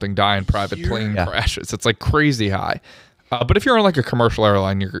or something die in private plane crashes. It's like crazy high. But if you're on like a commercial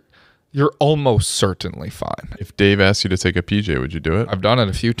airline, you're almost certainly fine. If Dave asked you to take a PJ, would you do it? I've done it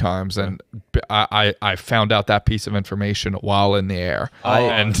a few times, and I found out that piece of information while in the air,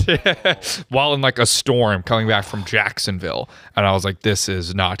 and while in like a storm coming back from Jacksonville, and I was like, "This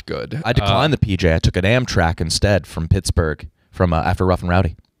is not good." I declined the PJ. I took an Amtrak instead from Pittsburgh from after Rough and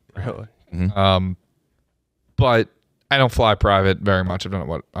Rowdy. Really? But I don't fly private very much. I've done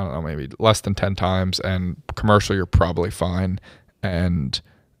it, I don't know, maybe less than 10 times, and commercial, you're probably fine, and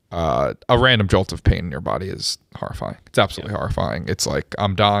a random jolt of pain in your body is horrifying. It's absolutely horrifying. It's like,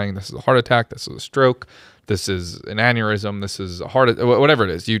 I'm dying. This is a heart attack. This is a stroke. This is an aneurysm. This is a whatever it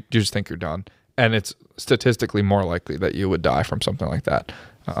is. You just think you're done. And it's statistically more likely that you would die from something like that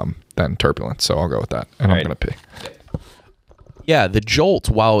than turbulence. So I'll go with that. And I'm going to pee. Yeah, the jolt,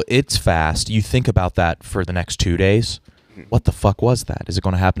 while it's fast, you think about that for the next 2 days. What the fuck was that? Is it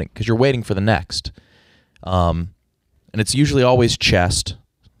going to happen? Because you're waiting for the next. And it's usually always chest.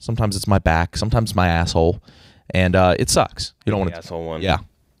 Sometimes it's my back. Sometimes my asshole. And it sucks. You don't want to. Asshole one. Yeah.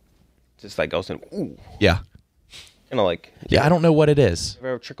 Just like goes in. Ooh. Yeah. Kind of like. Yeah, I don't know what it is.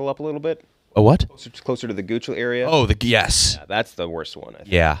 Ever trickle up a little bit? A what? Closer to the Gucci area. Oh, yes. Yeah, that's the worst one, I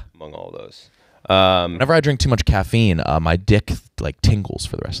think. Yeah. Among all those. Whenever I drink too much caffeine, my dick like tingles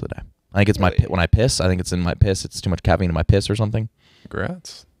for the rest of the day. I think it's my when I piss. I think it's in my piss. It's too much caffeine in my piss or something.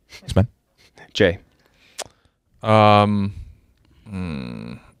 Congrats. Thanks, man. Jay.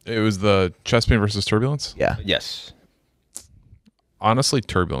 It was the chest pain versus turbulence. Yeah. Yes. Honestly,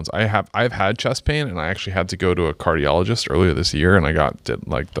 turbulence. I've had chest pain, and I actually had to go to a cardiologist earlier this year, and I did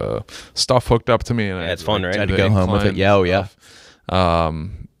like the stuff hooked up to me, and it's fun, right? Had to go home with it. Yeah, oh yeah.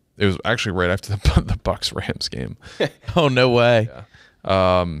 It was actually right after the Bucks Rams game. Oh no way.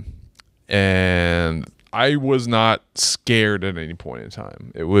 Yeah. And I was not scared at any point in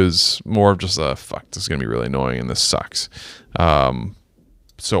time. It was more of just a fuck. This is gonna be really annoying, and this sucks.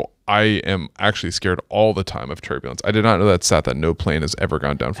 So I am actually scared all the time of turbulence. I did not know that stat that no plane has ever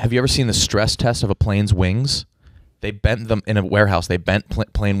gone down. Have you ever seen the stress test of a plane's wings? They bent them in a warehouse. They bent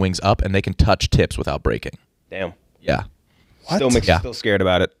plane wings up, and they can touch tips without breaking. Damn. Yeah. Still scared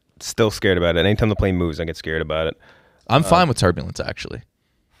about it. Still scared about it. Anytime the plane moves, I get scared about it. I'm fine with turbulence, actually.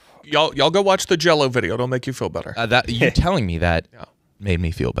 Y'all go watch the Jello video. It'll make you feel better. That you telling me that made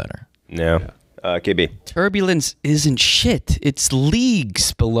me feel better. Yeah. KB. Turbulence isn't shit. It's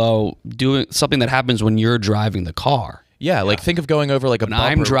leagues below doing something that happens when you're driving the car. Yeah, like think of going over like a When bumper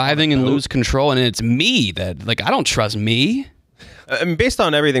I'm driving on a and boat. lose control, and it's me that, like, I don't trust me. I mean, based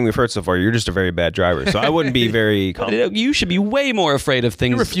on everything we've heard so far, you're just a very bad driver. So I wouldn't be very confident. You should be way more afraid of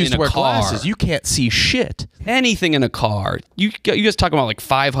things You refuse in to a wear car. glasses. You can't see shit. Anything in a car. You guys talking about like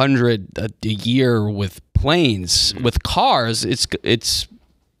 500 a year with planes. With cars, it's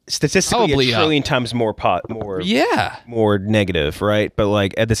Statistically, Probably, a trillion times more yeah. more negative, right? But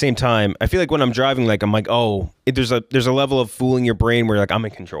like at the same time, I feel like when I'm driving, like I'm like, there's a level of fooling your brain where like I'm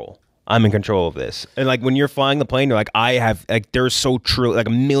in control. I'm in control of this. And like when you're flying the plane, you're like, there's so true, like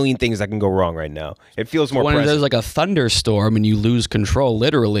a million things that can go wrong right now. It feels more When present. there's like a thunderstorm and you lose control,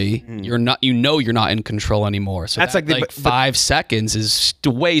 literally, you're not in control anymore. So That's that, like like 5 seconds is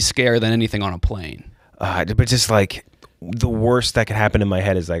way scarier than anything on a plane. But just like the worst that could happen in my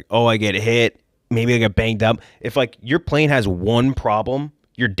head is like, I get hit, maybe I get banged up. If like your plane has one problem,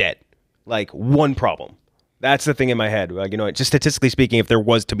 you're dead. Like one problem. That's the thing in my head. Like, just statistically speaking, if there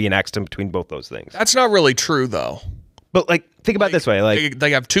was to be an accident between both those things. That's not really true, though. But like, think about it this way. Like,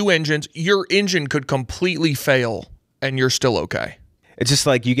 They have two engines. Your engine could completely fail, and you're still okay. it's just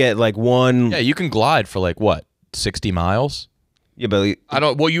like you get like one. Yeah, you can glide for like what, 60 miles? Yeah, but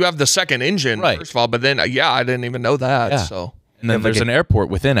Well, you have the second engine, Right. first of all, but then, I didn't even know that. Yeah. So And then Yeah, there's like an airport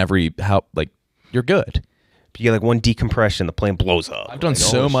within every you're good. you get like one decompression, the plane blows up. I've done Like,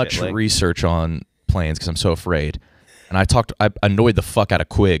 so oh, much shit, like- research on planes because I'm so afraid. And I annoyed the fuck out of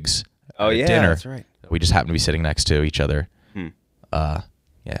Quigs at dinner. That's right. We just happened to be sitting next to each other. I'm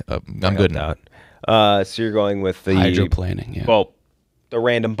good now. So you're going with the Hydroplaning, yeah. Well, the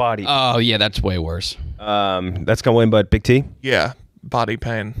random body. Oh yeah, that's way worse. That's gonna win, but Big T. Yeah, body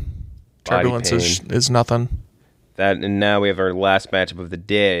pain. Body Turbulence pain. is nothing. That, and now we have our last matchup of the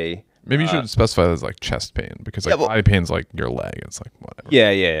day. Maybe you should specify that as like chest pain because like body pain's like your leg. It's like whatever.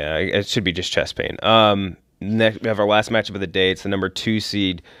 Yeah. It should be just chest pain. Next, we have our last matchup of the day. It's the number 2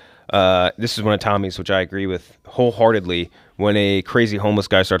 seed. This is one of Tommy's, which I agree with wholeheartedly. When a crazy homeless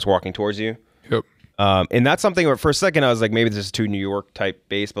guy starts walking towards you. Yep. And that's something where for a second I was like, maybe this is too New York type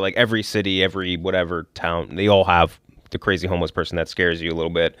base, but like every city, every whatever town, they all have the crazy homeless person that scares you a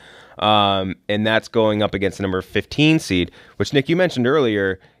little bit. And that's going up against the number 15 seed, which Nick, you mentioned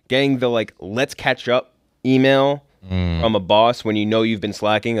earlier, getting the like, let's catch up email from a boss when you know you've been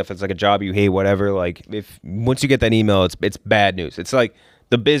slacking, if it's like a job you hate, whatever, like if once you get that email, it's bad news. It's like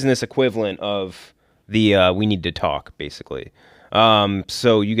the business equivalent of the we need to talk, basically.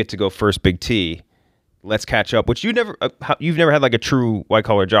 So you get to go first, Big T. Let's catch up, which you've never had like a true white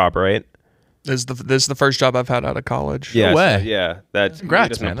collar job, right? This is the first job I've had out of college. Yeah, No way. So, yeah. That's Congrats,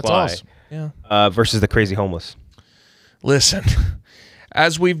 doesn't man. That's apply. awesome. Yeah. Versus the crazy homeless. Listen,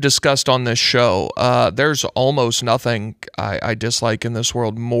 as we've discussed on this show, there's almost nothing I dislike in this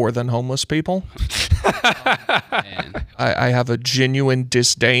world more than homeless people. Man. I have a genuine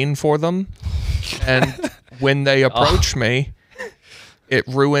disdain for them. And when they approach me, it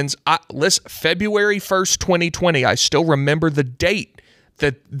ruins. Listen, February 1st, 2020, I still remember the date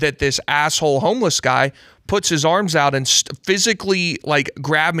that this asshole homeless guy puts his arms out and physically like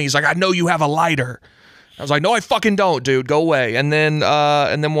grabbed me. He's like, I know you have a lighter. I was like, no, I fucking don't, dude. Go away. And then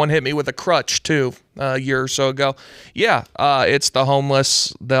one hit me with a crutch too, a year or so ago. Yeah, it's the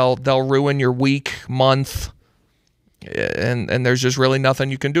homeless. They'll ruin your week, month, and there's just really nothing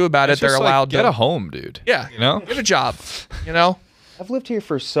you can do about it. It's They're just like, allowed get to a home, dude. Yeah, You know? get a job. You know, I've lived here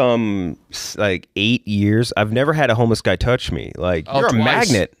for some like 8 years. I've never had a homeless guy touch me. Like you're a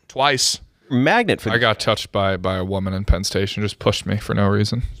magnet. Twice. Magnet for I got touched by a woman in Penn Station. Just pushed me for no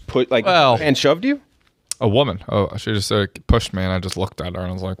reason. and shoved you. A woman. Oh, she just pushed me, and I just looked at her,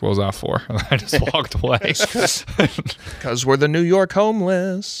 and I was like, "What was that for?" And I just walked away. Because we're the New York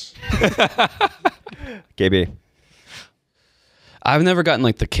homeless. KB. I've never gotten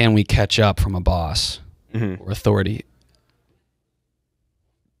like the "can we catch up" from a boss or authority.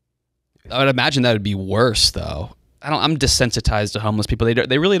 I would imagine that would be worse, though. I'm desensitized to homeless people.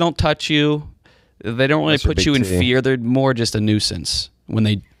 They really don't touch you. They don't really That's your put you in big T. fear. They're more just a nuisance when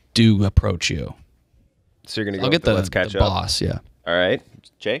they do approach you. So you're gonna go I'll with get the let's catch up. boss, yeah. All right,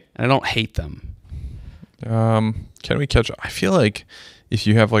 Jay. And I don't hate them. Can we catch up? I feel like if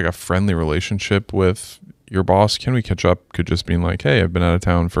you have like a friendly relationship with your boss, can we catch up could just mean like, hey, I've been out of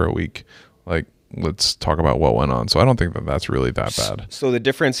town for a week. Like, let's talk about what went on. So I don't think that that's really that bad. So the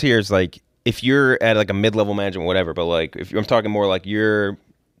difference here is like if you're at like a mid-level management, whatever, but like if I'm talking more like you're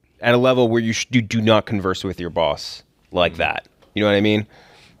at a level where you do not converse with your boss like that. You know what I mean?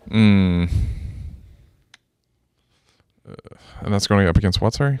 And that's going up against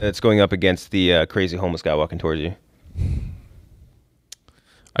what, sorry? It's going up against the crazy homeless guy walking towards you.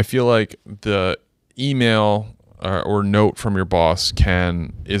 I feel like the email or note from your boss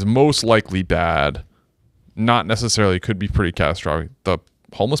is most likely bad. Not necessarily, could be pretty catastrophic. The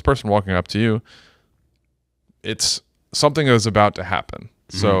homeless person walking up to you, it's something that is about to happen.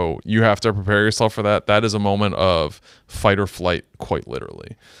 So you have to prepare yourself for that. That is a moment of fight or flight, quite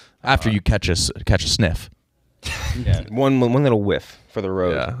literally. After you catch a sniff. Yeah, one little whiff for the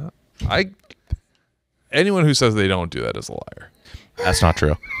road. Yeah. Anyone who says they don't do that is a liar. That's not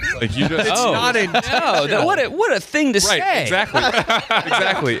true. Like you just Not intentional. No, what a thing to right, say. exactly.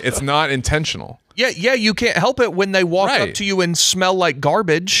 Exactly. It's not intentional. Yeah, you can't help it when they walk up Right. to you and smell like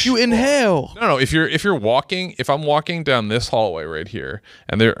garbage. You inhale. No, if you're walking, if I'm walking down this hallway right here,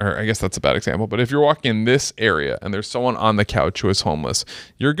 and or I guess that's a bad example, but if you're walking in this area and there's someone on the couch who is homeless,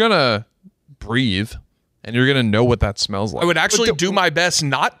 you're gonna breathe and you're gonna know what that smells like. I would actually do my best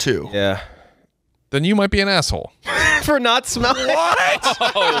not to. Yeah. Then you might be an asshole. For not smelling. What?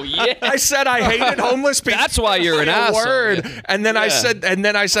 Oh yeah. I said I hated homeless people. That's why you're an A asshole. word. Yeah. And then I said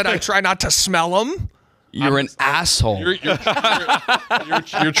I try not to smell them. You're an asshole.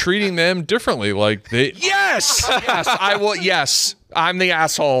 You're treating them differently. Like they. Yes, I will. Yes, I'm the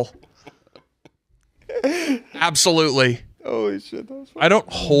asshole. Absolutely. Holy shit. That was I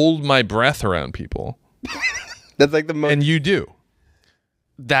don't hold my breath around people, That's like the most. and you do.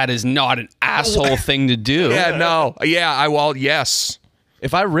 That is not an asshole thing to do. Yeah, no. Yeah, I will. Yes.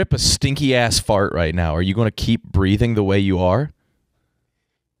 If I rip a stinky ass fart right now, are you going to keep breathing the way you are?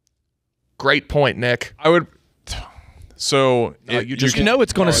 Great point, Nick. I would. So No, you just You know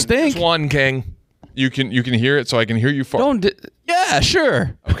it's going to stink. Just one, King. You can hear it, so I can hear you fart. Yeah,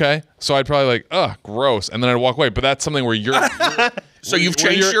 sure. Okay, so I'd probably like, ugh, gross, and then I'd walk away. But that's something where you're So you've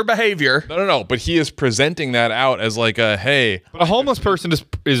changed your behavior. No. But he is presenting that out as like a hey. But a homeless person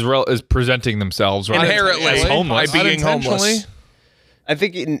is presenting themselves right? Inherently, as homeless. by being homeless. I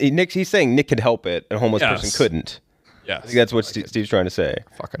think he's saying Nick could help it, and a homeless person couldn't. I Yes. think that's what Steve's trying to say.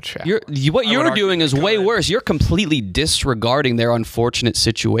 Fucking chat. What you're doing is way worse. You're completely disregarding their unfortunate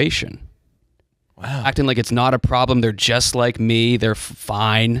situation. Wow. Acting like it's not a problem. They're just like me. They're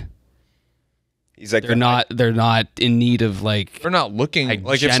fine. He's like, They're not in need of like. They're not looking like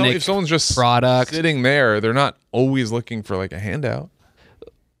hygienic if someone's just product. sitting there, they're not always looking for like a handout.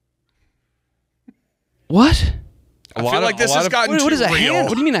 What? I feel like this has gotten What too is a real.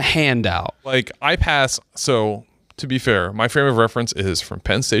 What do you mean a handout? Like I pass. So to be fair, my frame of reference is from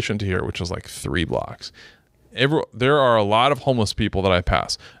Penn Station to here, which is like 3 blocks. There are a lot of homeless people that I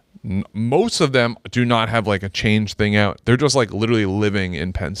pass. Most of them do not have like a change thing out. They're just like literally living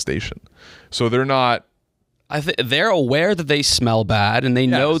in Penn Station. So they're not. They're aware that they smell bad, and they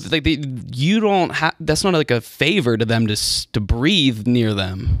know that you don't have. That's not like a favor to them to breathe near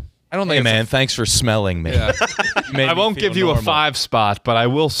them. I don't think. Hey man, thanks for smelling me. Yeah. You I won't give you normal. a 5 spot, but I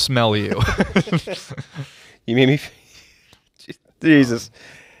will smell you. you made me. Jesus.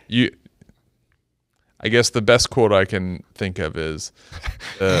 I guess the best quote I can think of is,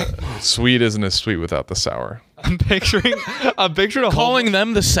 "Sweet isn't as sweet without the sour." I'm picturing Calling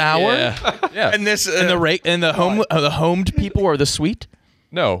them the sour. Yeah. And this And the homed people are the sweet.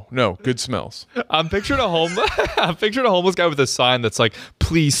 No, good smells. I'm picturing a homeless guy with a sign that's like,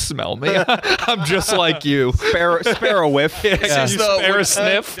 "Please smell me. I'm just like you." Sparrow whiff. This is the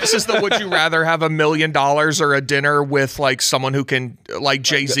sniff. This is the would you rather have $1 million or a dinner with like someone who can like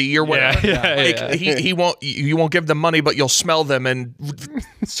Jay-Z or whatever. Yeah. He won't you won't give them money, but you'll smell them and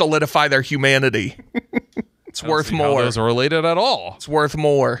solidify their humanity. It's worth How more. those are related at all. It's worth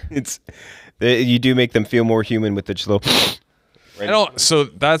more. You do make them feel more human with the just little. I don't. So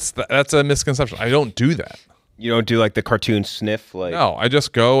that's a misconception. I don't do that. You don't do like the cartoon sniff, like No, I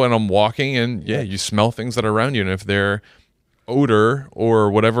just go and I'm walking, and you smell things that are around you, and if they're odor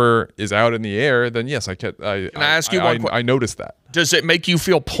or whatever is out in the air, then yes, Can I ask you one question? I noticed that. Does it make you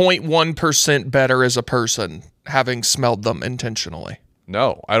feel 0.1% better as a person having smelled them intentionally?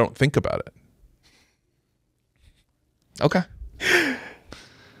 No, I don't think about it. Okay.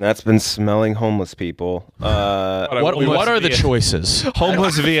 That's been smelling homeless people. What are the choices?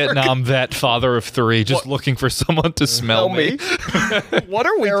 Homeless Vietnam vet, father of 3, just looking for someone to smell me. What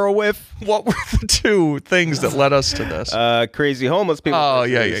are we? What were the 2 things that led us to this? Crazy homeless people. Oh,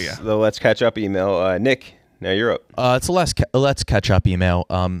 yeah. The Let's Catch Up email. Nick, now you're up. It's a let's catch up email.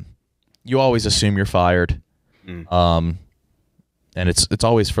 You always assume you're fired. And it's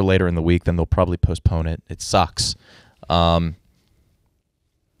always for later in the week. Then they'll probably postpone it. It sucks.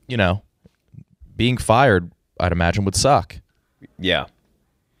 You know, being fired, I'd imagine, would suck. Yeah.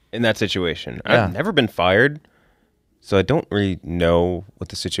 In that situation. Yeah. I've never been fired, so I don't really know what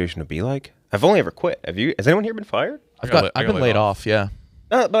the situation would be like. I've only ever quit. Have you? Has anyone here been fired? I've been laid off. Yeah.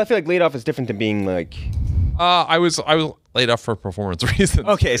 But I feel like laid off is different than being like. I was laid off for performance reasons.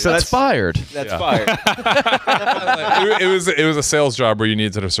 Okay, so That's fired. That's fired. it was a sales job where you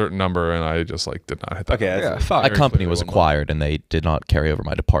needed a certain number, and I just like did not hit that. Okay, number. that's My Very company clearly was one month. acquired, and they did not carry over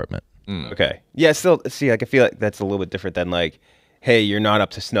my department. Okay. Yeah. Still, see, like I feel like that's a little bit different than like, hey, you're not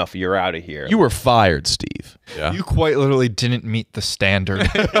up to snuff. You're out of here. You were fired, Steve. Yeah. You quite literally didn't meet the standard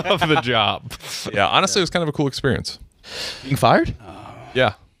of the job. Yeah, honestly, it was kind of a cool experience. Being fired?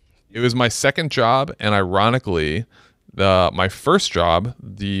 Yeah. It was my second job, and ironically, my first job,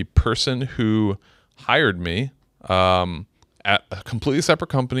 the person who hired me at a completely separate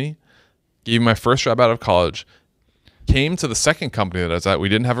company, gave me my first job out of college, came to the second company that I was at. We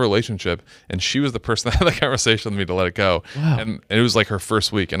didn't have a relationship, and she was the person that had the conversation with me to let it go. Wow. And it was like her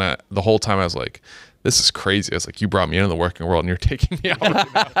first week, and the whole time I was like, this is crazy. I was like, you brought me into the working world, and you're taking me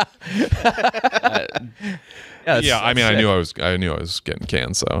out. Yeah, I mean, I knew I was getting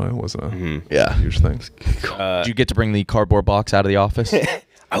canned, so it wasn't a huge thing. Did you get to bring the cardboard box out of the office?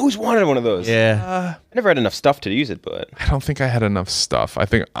 I always wanted one of those. Yeah. I never had enough stuff to use it, but I don't think I had enough stuff. I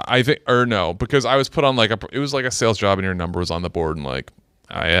think, or no, because I was put on it was like a sales job, and your number was on the board, and like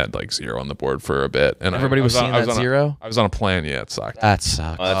I had like 0 on the board for a bit, and Everybody was seeing that 0? I was on a plan. Yeah, it sucked. That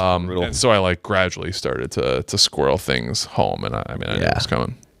sucks. that's brutal. And so I like gradually started to squirrel things home, and I knew it was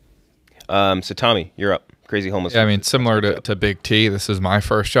coming. So Tommy, you're up. Crazy homeless. Yeah, I mean, similar to Big T, this is my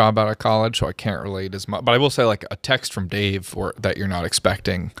first job out of college, so I can't relate as much. But I will say, like, a text from Dave that you're not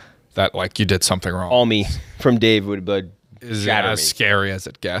expecting, that like you did something wrong. All me from Dave would be like, is Shatter as me. scary as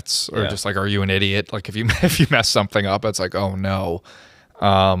it gets, or Yeah. just like, are you an idiot? Like if you mess something up, it's like, oh no.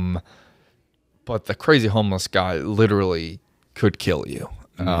 But the crazy homeless guy literally could kill you.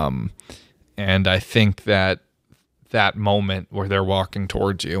 And I think that moment where they're walking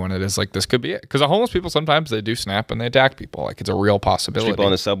towards you and it is like, this could be it. Because the homeless people, sometimes they do snap and they attack people. Like it's a real possibility. People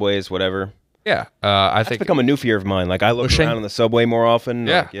on the subways, whatever. Yeah. I That's think become a new fear of mine. Like I look Pushing. around on the subway more often.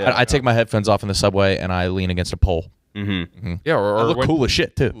 Yeah. Like, I take my headphones off in the subway and I lean against a pole. yeah, I or look when cool as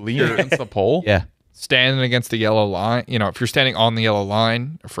shit too. Lean against the pole. Yeah. standing against the yellow line. You know, if you're standing on the yellow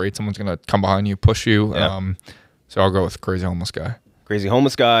line, afraid someone's gonna come behind you, push you. Yeah. So I'll go with crazy homeless guy. Crazy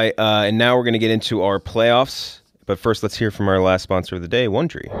homeless guy. And now we're going to get into our playoffs. But first, let's hear from our last sponsor of the day,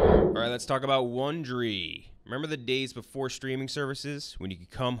 Wondery. All right, let's talk about Wondery. Remember the days before streaming services when you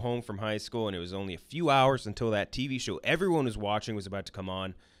could come home from high school and it was only a few hours until that TV show everyone was watching was about to come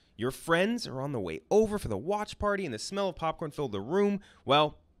on? Your friends are on the way over for the watch party and the smell of popcorn filled the room.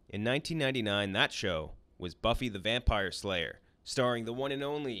 Well, in 1999, that show was Buffy the Vampire Slayer, starring the one and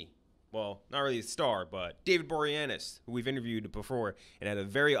only, well, not really a star, but David Boreanaz, who we've interviewed before and had a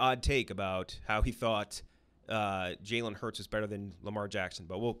very odd take about how he thought Jalen Hurts was better than Lamar Jackson.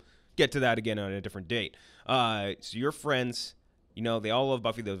 But we'll get to that again on a different date. So your friends, you know, they all love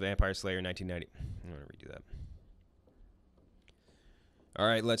Buffy the Vampire Slayer in 1990. I'm going to redo that. All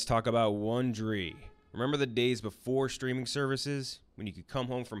right, let's talk about Wondery. Remember the days before streaming services when you could come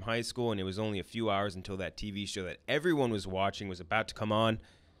home from high school and it was only a few hours until that TV show that everyone was watching was about to come on?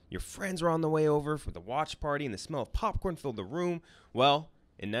 Your friends were on the way over for the watch party and the smell of popcorn filled the room. Well,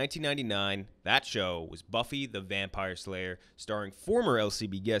 in 1999, that show was Buffy the Vampire Slayer, starring former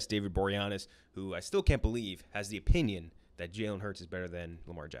LCB guest David Boreanaz, who I still can't believe has the opinion that Jalen Hurts is better than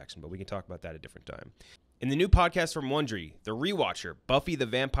Lamar Jackson, but we can talk about that a different time. In the new podcast from Wondery, The Rewatcher, Buffy the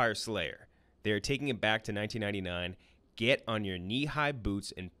Vampire Slayer, they are taking it back to 1999. Get on your knee-high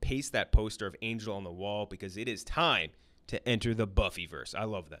boots and paste that poster of Angel on the wall because it is time to enter the Buffyverse. I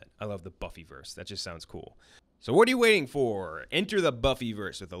love that. I love the Buffyverse. That just sounds cool. So what are you waiting for? Enter the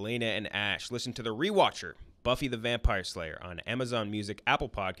Buffyverse with Elena and Ash. Listen to The Rewatcher, Buffy the Vampire Slayer on Amazon Music, Apple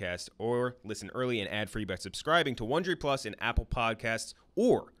Podcasts, or listen early and ad-free by subscribing to Wondery Plus in Apple Podcasts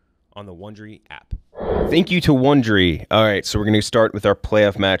or on the Wondery app. Thank you to Wondery. All right, so we're going to start with our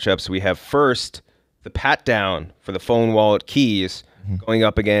playoff matchups. We have first the pat down for the phone, wallet, keys going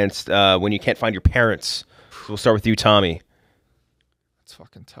up against when you can't find your parents. So we'll start with you, Tommy. It's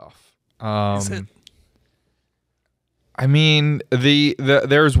fucking tough. I mean,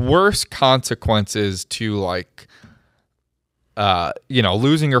 there's worse consequences to like,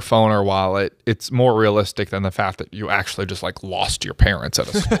 losing your phone or wallet. It's more realistic than the fact that you actually just like lost your parents at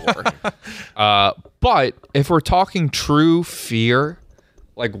a store. But if we're talking true fear,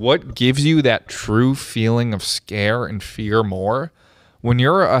 like what gives you that true feeling of scare and fear more? When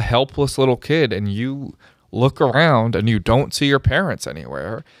you're a helpless little kid and you look around and you don't see your parents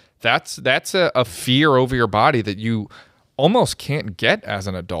anywhere, that's a fear over your body that you almost can't get as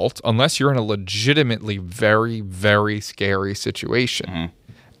an adult unless you're in a legitimately very, very scary situation.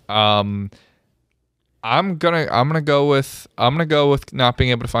 I'm gonna go with not being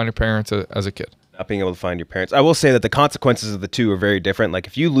able to find your parents as a kid. Not being able to find your parents. I will say that the consequences of the two are very different. Like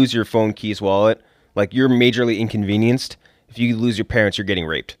if you lose your phone, keys, wallet, like you're majorly inconvenienced. If you lose your parents, you're getting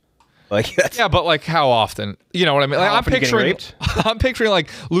raped. Like that's, yeah, but like how often? You know what I mean? Like, How often are you getting raped? I'm picturing like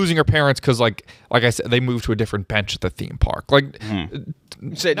losing your parents because like I said, they moved to a different bench at the theme park. Like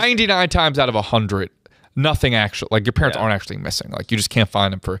 99 times out of 100, nothing actually. Like your parents aren't actually missing. Like you just can't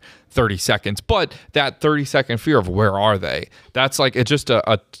find them for 30 seconds. But that 30-second fear of where are they? That's like it's just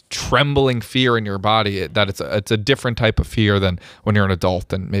a trembling fear in your body. That it's a different type of fear than when you're an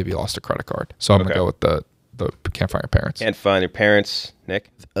adult and maybe you lost a credit card. So I'm gonna go with the can't find your parents. Can't find your parents, Nick.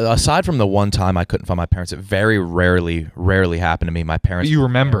 Aside from the one time I couldn't find my parents, it very rarely happened to me. My parents. You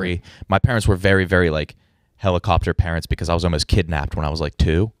remember? My parents were very, very like helicopter parents because I was almost kidnapped when I was like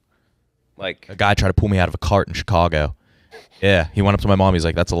 2. Like A guy tried to pull me out of a cart in Chicago. Yeah, he went up to my mom. He's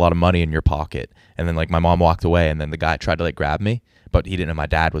like, "That's a lot of money in your pocket." And then like my mom walked away, and then the guy tried to like grab me, but he didn't know my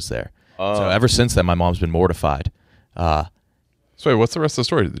dad was there. So ever since then, my mom's been mortified. So wait, what's the rest of the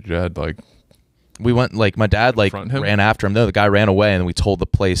story? Did your dad like? We went like my dad like Confront him? ran after him. No, the guy ran away, and we told the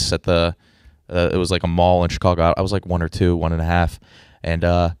place at the it was like a mall in Chicago. I was like 1 or 2, 1.5,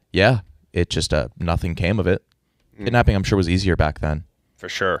 and yeah, it just nothing came of it. Kidnapping, I'm sure, was easier back then. for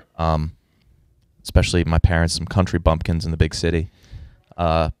sure. Especially my parents, some country bumpkins in the big city.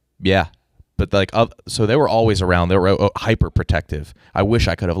 Yeah, but like so they were always around. They were hyper protective. I wish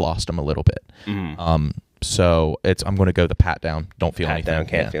I could have lost them a little bit. So I'm going to go the pat down. Don't feel Pat anything. down,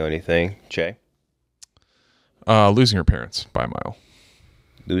 can't feel anything. Cheah. Losing your parents by a mile.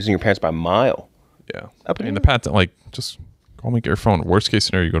 Losing your parents by a mile. Yeah. Up I in mean, the the pat, like, just call me, get your phone. Worst case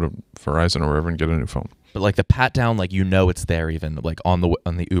scenario, you go to Verizon or wherever and get a new phone. But like the pat down, like you know it's there, even like on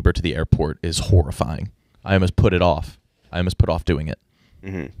the Uber to the airport is horrifying. I almost put it off. I almost put off doing it.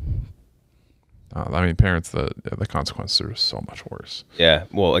 I mean, parents, the consequences are so much worse. Yeah.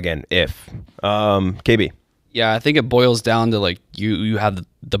 Well, again, if. KB. Yeah, I think it boils down to like you have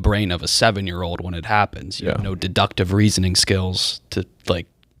the brain of a 7-year-old when it happens. You have no deductive reasoning skills to like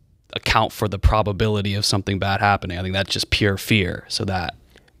account for the probability of something bad happening. I think that's just pure fear. So that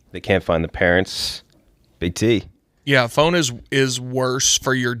They can't find the parents. Big T. Yeah, phone is worse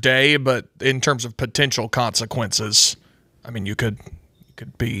for your day, but in terms of potential consequences, I mean, you could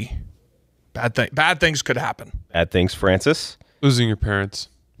be bad things could happen. Bad things, Francis. Losing your parents.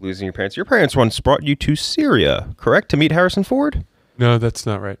 Losing your parents. Your parents once brought you to Syria, correct? To meet Harrison Ford? No, that's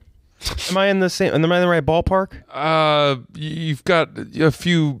not right. Am I in the right ballpark? You've got a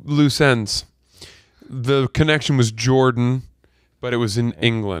few loose ends. The connection was Jordan, but it was in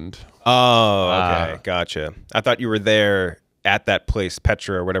England. Oh, okay. Gotcha. I thought you were there at that place,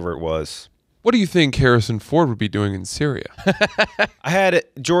 Petra or whatever it was. What do you think Harrison Ford would be doing in Syria? I had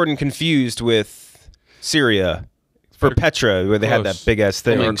Jordan confused with Syria for Petra, where they had that big ass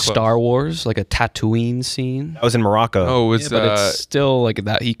thing. like Star Wars, like a Tatooine scene. That was in Morocco. Oh, it was, But it's still like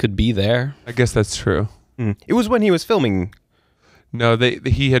that. He could be there. I guess that's true. It was when he was filming. No,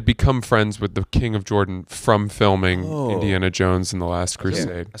 he had become friends with the King of Jordan from filming Indiana Jones and the Last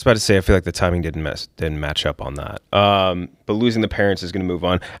Crusade. I was about to say, I feel like the timing didn't match up on that. But losing the parents is going to move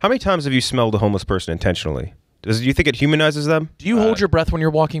on. How many times have you smelled a homeless person intentionally? Do you think it humanizes them? Do you hold your breath when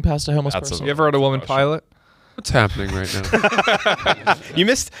you're walking past a homeless person? You ever heard a woman pilot? What's happening right now? You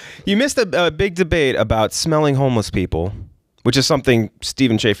missed a big debate about smelling homeless people, which is something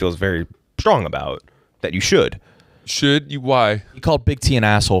Stephen Cheah feels very strong about, that you should. Should you? Why? He called Big T an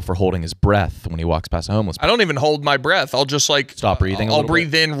asshole for holding his breath when he walks past a homeless I person. don't even hold my breath. I'll just like Stop breathing a I'll little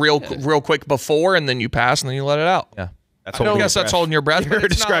breathe in real quick before, and then you pass, and then you let it out. Yeah. That's I guess that's holding your breath. You're but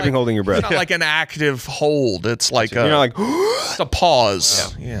it's describing not like, holding your breath. It's not like an active hold. It's like You're not like, it's a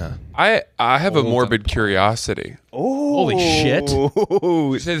pause. Yeah. I have a morbid curiosity. Holy shit.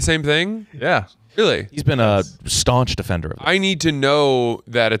 You say the same thing? Yeah. Really? He's been a staunch defender of it. I need to know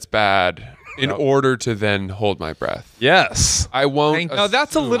that it's bad in order to then hold my breath. Yes. I won't. No,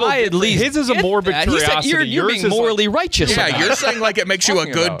 that's a little. I at least his is a get morbid that. He said curiosity. you're Yours being is morally righteous. Yeah, about you're it. saying like it makes you a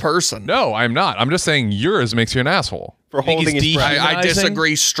good about? person. No, I'm not. I'm just saying yours makes you an asshole. For holding his breath. I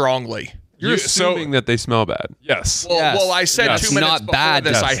disagree strongly. You're assuming that they smell bad. Yes. Well, I said Yes. 2 minutes Not before bad,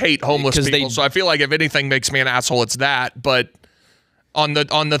 this. yes. I hate homeless Because people, they- so I feel like if anything makes me an asshole, it's that. But on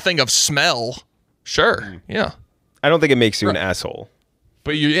the thing of smell, sure, yeah. I don't think it makes you an asshole.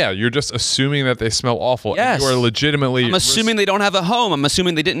 But you're just assuming that they smell awful. Yes. And you are legitimately. I'm assuming they don't have a home. I'm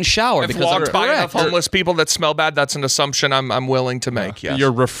assuming they didn't shower I've because I'm walked by enough correct. homeless people that smell bad. That's an assumption I'm willing to make. Yes.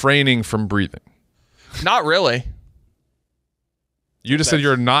 You're refraining from breathing. Not really. You just said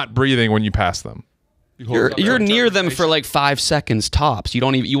you're not breathing when you pass them. You're near them for like 5 seconds tops. You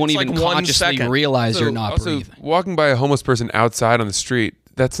won't It's even like 1 consciously second. realize Also- you're not also, breathing. walking by a homeless person outside on the street,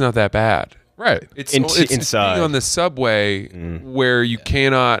 that's not that bad. Right. It's Inside. being on the subway where you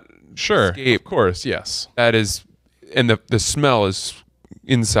cannot Sure. escape. Of course. Yes. That is, and the smell is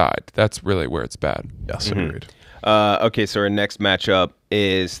inside. That's really where it's bad. Yes. Agreed. Okay, so our next matchup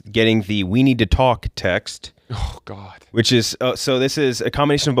is getting the "We need to talk" text, Oh God. which is so this is a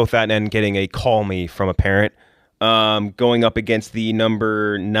combination of both that and getting a "call me" from a parent, going up against the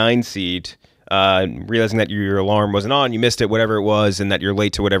number 9 seed, realizing that your alarm wasn't on, you missed it, whatever it was, and that you're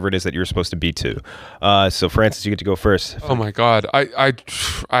late to whatever it is that you're supposed to be to. So Francis, you get to go first. Oh my God.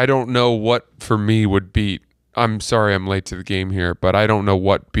 I don't know what for me would beat. I'm sorry I'm late to the game here, but I don't know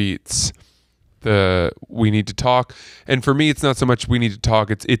what beats the "we need to talk." And for me, it's not so much "we need to talk."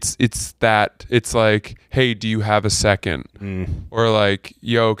 It's that it's like, "Hey, do you have a second?" Or like,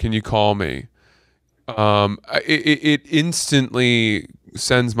 "Yo, can you call me?" It instantly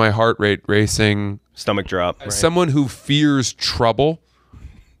sends my heart rate racing. Stomach drop. As someone who fears trouble,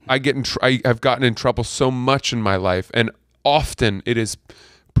 I have gotten in trouble so much in my life, and often it is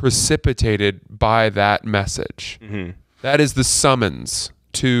precipitated by that message. That is the summons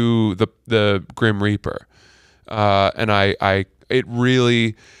to the Grim Reaper, and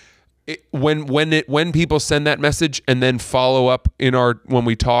when people send that message and then follow up when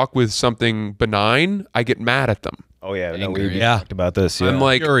we talk with something benign, I get mad at them. Oh yeah, no, we Yeah. talked about this. Yeah. I'm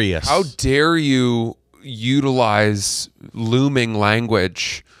like, Furious. how dare you utilize looming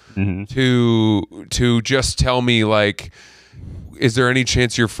language to just tell me like is there any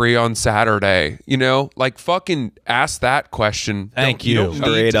chance you're free on Saturday? You know, like fucking ask that question. Thank You you. don't need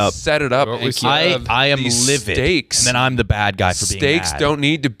Straight to up. set it up. I am These livid. stakes. And then I'm the bad guy for being Stakes mad. don't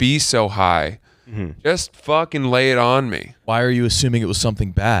need to be so high. Just fucking lay it on me. Why are you assuming it was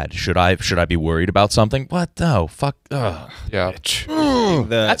something bad? Should I be worried about something? What? No. Fuck. Yeah.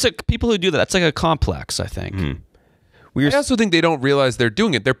 That's people who do that. That's like a complex, I think. I also think they don't realize they're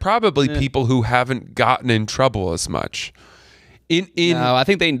doing it. They're probably people who haven't gotten in trouble as much. No, I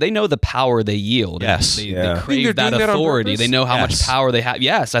think they know the power they yield. Yes. They Yeah. crave they're that doing that on authority. purpose? They know how much Yes. power they have.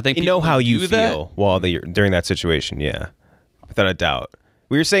 Yes, I think They know people how who you do that- feel while during that situation. Yeah, without a doubt.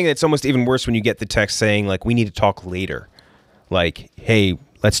 We were saying it's almost even worse when you get the text saying like, "We need to talk later." Like, hey,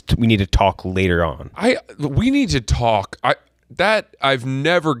 we need to talk later on. We need to talk. I've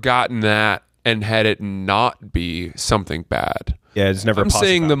never gotten that and had it not be something bad. Yeah, it's never. I'm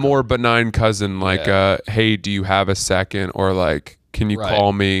saying the more benign cousin, like, hey, do you have a second? Or like, can you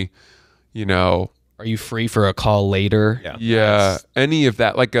call me? You know, Are you free for a call later? yeah, any of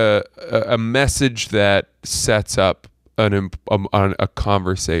that, like a message that sets up a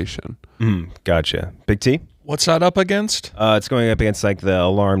conversation. Gotcha. Big T. What's that up against? It's going up against like the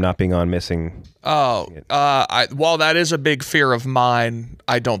alarm not being on, missing. Oh, while that is a big fear of mine,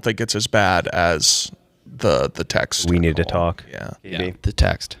 I don't think it's as bad as the text. We need to call. talk. Yeah. Yeah, the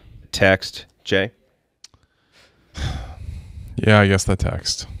text. Text. Jay. Yeah, I guess the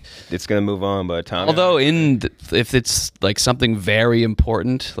text. It's gonna move on, but Tom. Although if it's like something very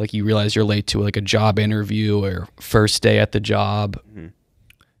important, like you realize you're late to like a job interview or first day at the job,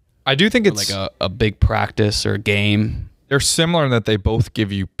 I do think or it's like a big practice or game. they're similar in that they both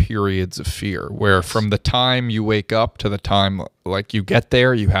give you periods of fear where from the time you wake up to the time like you get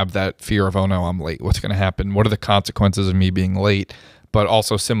there, you have that fear of, oh no, I'm late. What's going to happen? What are the consequences of me being late? But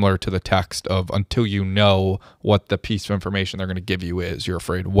also similar to the text of until you know what the piece of information they're going to give you is, you're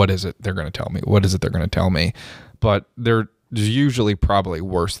afraid, what is it they're going to tell me? What is it they're going to tell me? But there's usually probably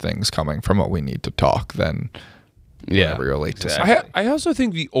worse things coming from what we need to talk than whatever you're late to say. I also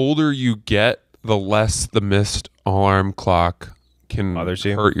think the older you get, the less the missed alarm clock can Bothers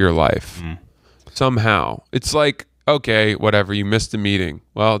you? hurt your life. Somehow. It's like, okay, whatever, you missed a meeting.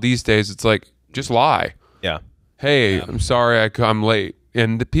 Well, these days it's like, just lie. Yeah. Hey, I'm sorry I'm late.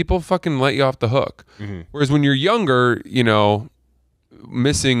 And the people fucking let you off the hook. Whereas when you're younger, you know,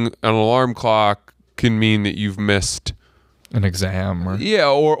 missing an alarm clock can mean that you've missed An exam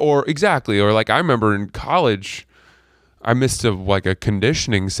or or exactly. Or like I remember in college, I missed a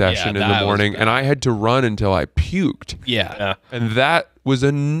conditioning session in that the was morning, bad. and I had to run until I puked. Yeah. And that was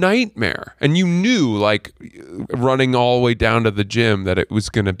a nightmare. And you knew, like, running all the way down to the gym that it was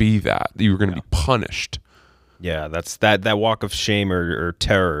going to be that you were going to be punished. Yeah, that's that walk of shame or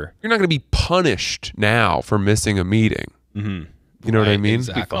terror. You're not going to be punished now for missing a meeting. You know what I mean?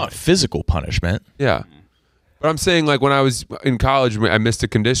 Exactly. Not physical punishment. Yeah. But I'm saying, like, when I was in college, I missed a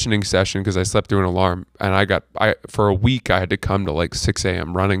conditioning session because I slept through an alarm, and for a week I had to come to like 6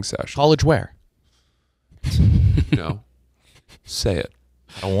 a.m. running session. College where? You know, say it.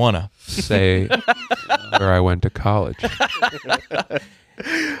 I don't wanna. Say where I went to college.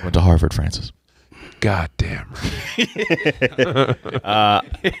 Went to Harvard, Francis. God damn.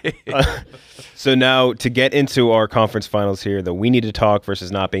 So now to get into our conference finals here, the we need to talk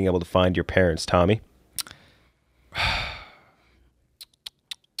versus not being able to find your parents, Tommy. I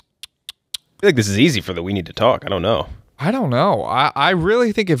feel like this is easy for the we need to talk. I don't know. I don't know. I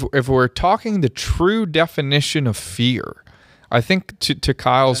really think if we're talking the true definition of fear, I think to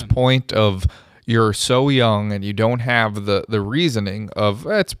Kyle's point of you're so young and you don't have the reasoning of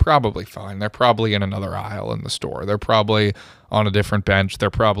it's probably fine. They're probably in another aisle in the store. They're probably on a different bench. They're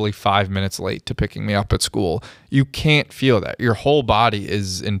probably 5 minutes late to picking me up at school. You can't feel that. Your whole body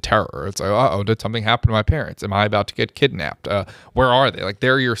is in terror. It's like, uh-oh, did something happen to my parents? Am I about to get kidnapped? Where are they? Like,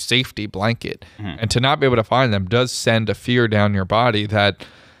 they're your safety blanket. And to not be able to find them does send a fear down your body that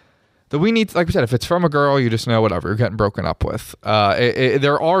we need, like we said, if it's from a girl, you just know whatever, you're getting broken up with.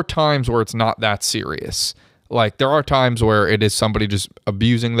 There are times where it's not that serious. Like, there are times where it is somebody just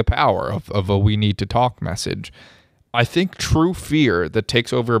abusing the power of a we need to talk message. I think true fear that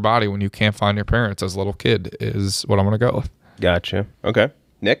takes over your body when you can't find your parents as a little kid is what I'm going to go with. Gotcha. Okay.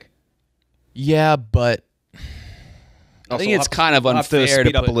 Nick? Yeah, but I think it's kind of we'll have to unfair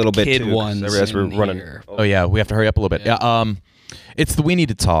speed to up a put little bit, kid too, 'cause ones as we're in running. here. oh yeah, we have to hurry up a little bit. Yeah. It's the we need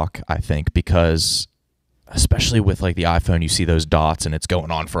to talk, I think, because especially with like the iPhone, you see those dots and it's going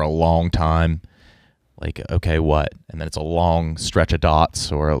on for a long time. Like, okay, what? And then it's a long stretch of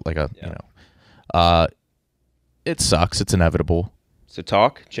dots or like you know. It sucks. It's inevitable. So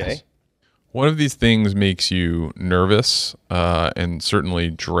talk, Jay. One of these things makes you nervous and certainly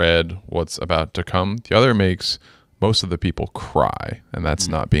dread what's about to come. The other makes most of the people cry, and that's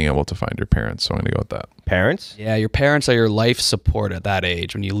not being able to find your parents. So I'm going to go with that. Parents? Yeah, your parents are your life support at that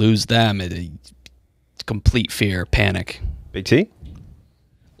age. When you lose them, it's complete fear, panic. Big T?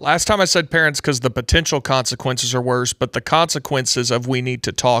 Last time I said parents because the potential consequences are worse, but the consequences of we need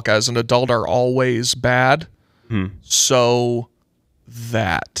to talk as an adult are always bad. So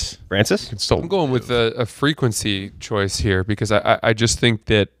that. Francis? I'm going with a frequency choice here because I just think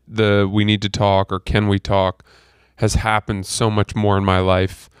that the we need to talk or can we talk has happened so much more in my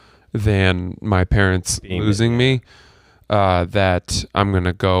life than my parents losing me that I'm going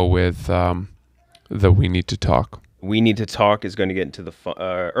to go with the we need to talk. We need to talk is going to get into the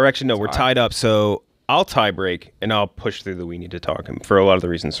or actually no, we're tied up. So I'll tie break and I'll push through the we need to talk for a lot of the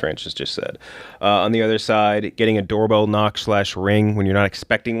reasons Francis just said. On the other side, getting a doorbell knock / ring when you're not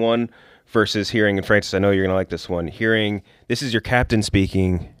expecting one versus hearing, and Francis, I know you're going to like this one, hearing this is your captain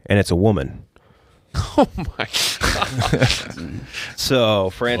speaking and it's a woman. Oh my God.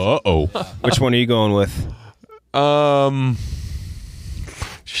 So Francis, which one are you going with?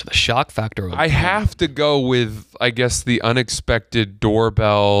 The shock factor. I have to go with, I guess, the unexpected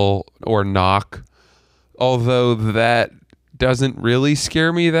doorbell or knock, although that doesn't really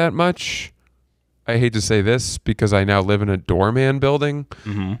scare me that much. I hate to say this because I now live in a doorman building,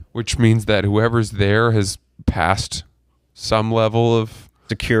 which means that whoever's there has passed some level of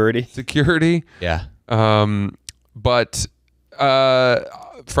security. Yeah. But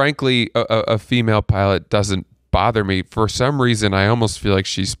frankly, a female pilot doesn't bother me. For some reason, I almost feel like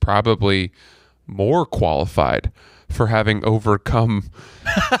she's probably more qualified for having overcome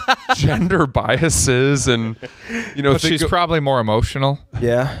gender biases and, you know, But she's probably more emotional.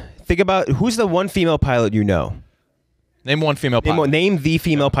 Yeah. Think about who's the one female pilot you know. Name one female pilot. Name the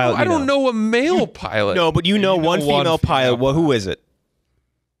female pilot I don't know a male pilot. No, but you know one female pilot. Well, who is it?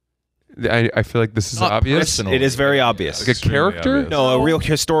 I feel like this is Not obvious. It is very obvious. Like a character? obvious. No, a real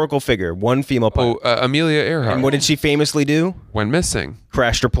historical figure. One female pilot. Amelia Earhart. And what did she famously do? Went missing.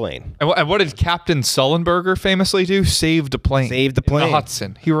 Crashed her plane. And what did Captain Sullenberger famously do? Saved a plane. Saved the In plane. the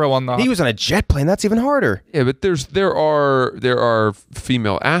Hudson. Hero on the He was on a jet plane. That's even harder. Yeah, but there are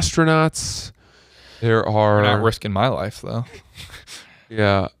female astronauts. There are I'm not risking my life though.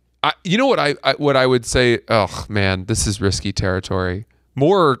 Yeah. You know what I would say, oh man, this is risky territory.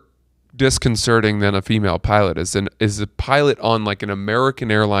 More disconcerting than a female pilot is a pilot on like an American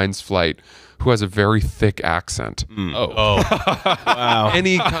Airlines flight who has a very thick accent. Wow.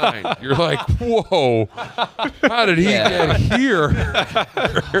 Any kind. You're like, whoa, how did he get here?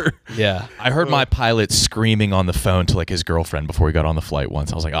 Yeah. I heard my pilot screaming on the phone to like his girlfriend before he got on the flight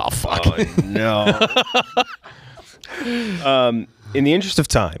once. I was like, oh fuck. No. In the interest of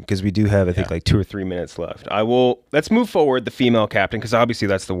time, because we do have, I think, like 2 or 3 minutes left, let's move forward the female captain, because obviously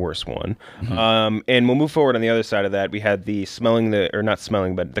that's the worst one. And we'll move forward on the other side of that. We had the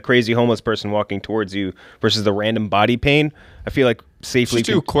the crazy homeless person walking towards you versus the random body pain. I feel like safely.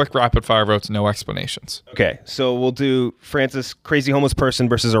 Just do quick rapid fire votes, no explanations. Okay, so we'll do Francis, crazy homeless person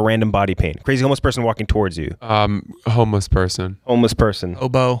versus a random body pain. Crazy homeless person walking towards you. Homeless person. Homeless person.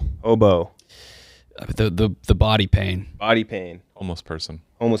 Oboe. The body pain. Body pain. Homeless person.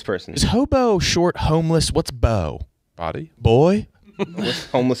 Homeless person. Is hobo short homeless? What's bow? Body? Boy?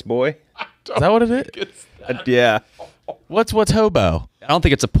 Homeless boy. Is that what it is? Yeah. What's hobo? I don't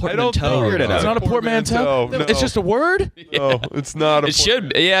think it's a portmanteau. figured it out. It's not a portmanteau. No. It's just a word. No, it's not. It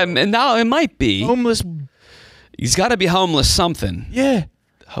should be. Yeah, and now it might be. Homeless. He's got to be homeless something. Yeah.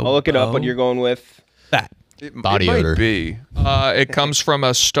 I'll look it up, but you're going with That. Body it odor. Might be. It comes from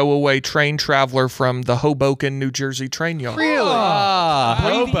a stowaway train traveler from the Hoboken, New Jersey train yard.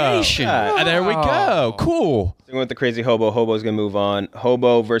 Hobo. Yeah. There we go. Cool. Going with the crazy hobo. Hobo's going to move on.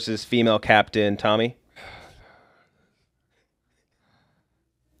 Hobo versus female captain. Tommy?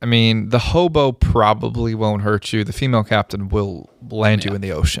 I mean, the hobo probably won't hurt you. The female captain will land you in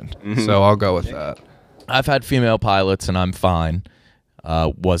the ocean. So I'll go with that. I've had female pilots and I'm fine.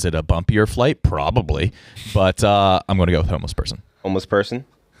 Was it a bumpier flight? Probably. But I'm going to go with homeless person. Homeless person?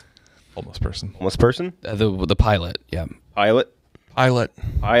 Homeless person. Homeless person? The pilot. Yeah. Pilot? Pilot.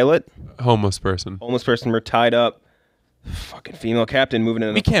 Pilot? Homeless person. Homeless person. We're tied up. Fucking female captain moving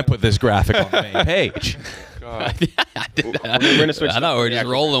in. We can't put this graphic on the main page. We're gonna switch. I know we're just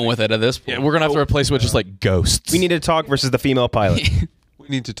rolling with it at this point. Yeah, we're going to have to replace it with just like ghosts. We need to talk versus the female pilot. We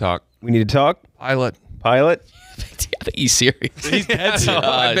need to talk. We need to talk. Pilot. Pilot. I think he's serious. He's dead serious.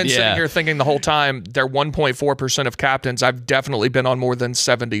 I've been sitting yeah. here thinking the whole time they're 1.4% of captains. I've definitely been on more than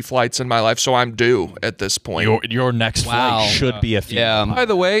 70 flights in my life, so I'm due at this point. Your next Wow. flight should be a female. Yeah. By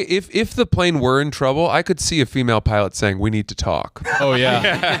the way, if the plane were in trouble, I could see a female pilot saying, "We need to talk." Oh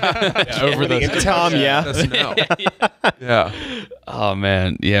yeah. Over the intercom, yeah. Let us know. Yeah. Oh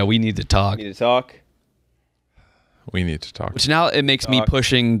man, yeah, we need to talk. Need to talk. We need to talk. Which now it makes me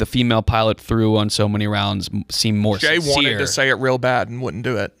pushing the female pilot through on so many rounds seem more Jay sincere. wanted to say it real bad and wouldn't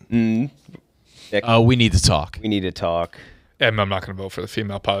do it. We need to talk. We need to talk. And I'm not going to vote for the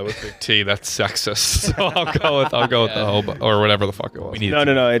female pilot with big T. That's sexist. So I'll go with the hobo or whatever the fuck it was.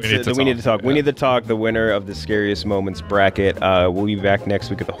 No. It's we need to talk. We need to talk. The winner of the Scariest Moments bracket. We'll be back next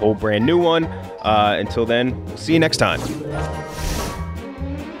week with a whole brand new one. Until then, we'll see you next time.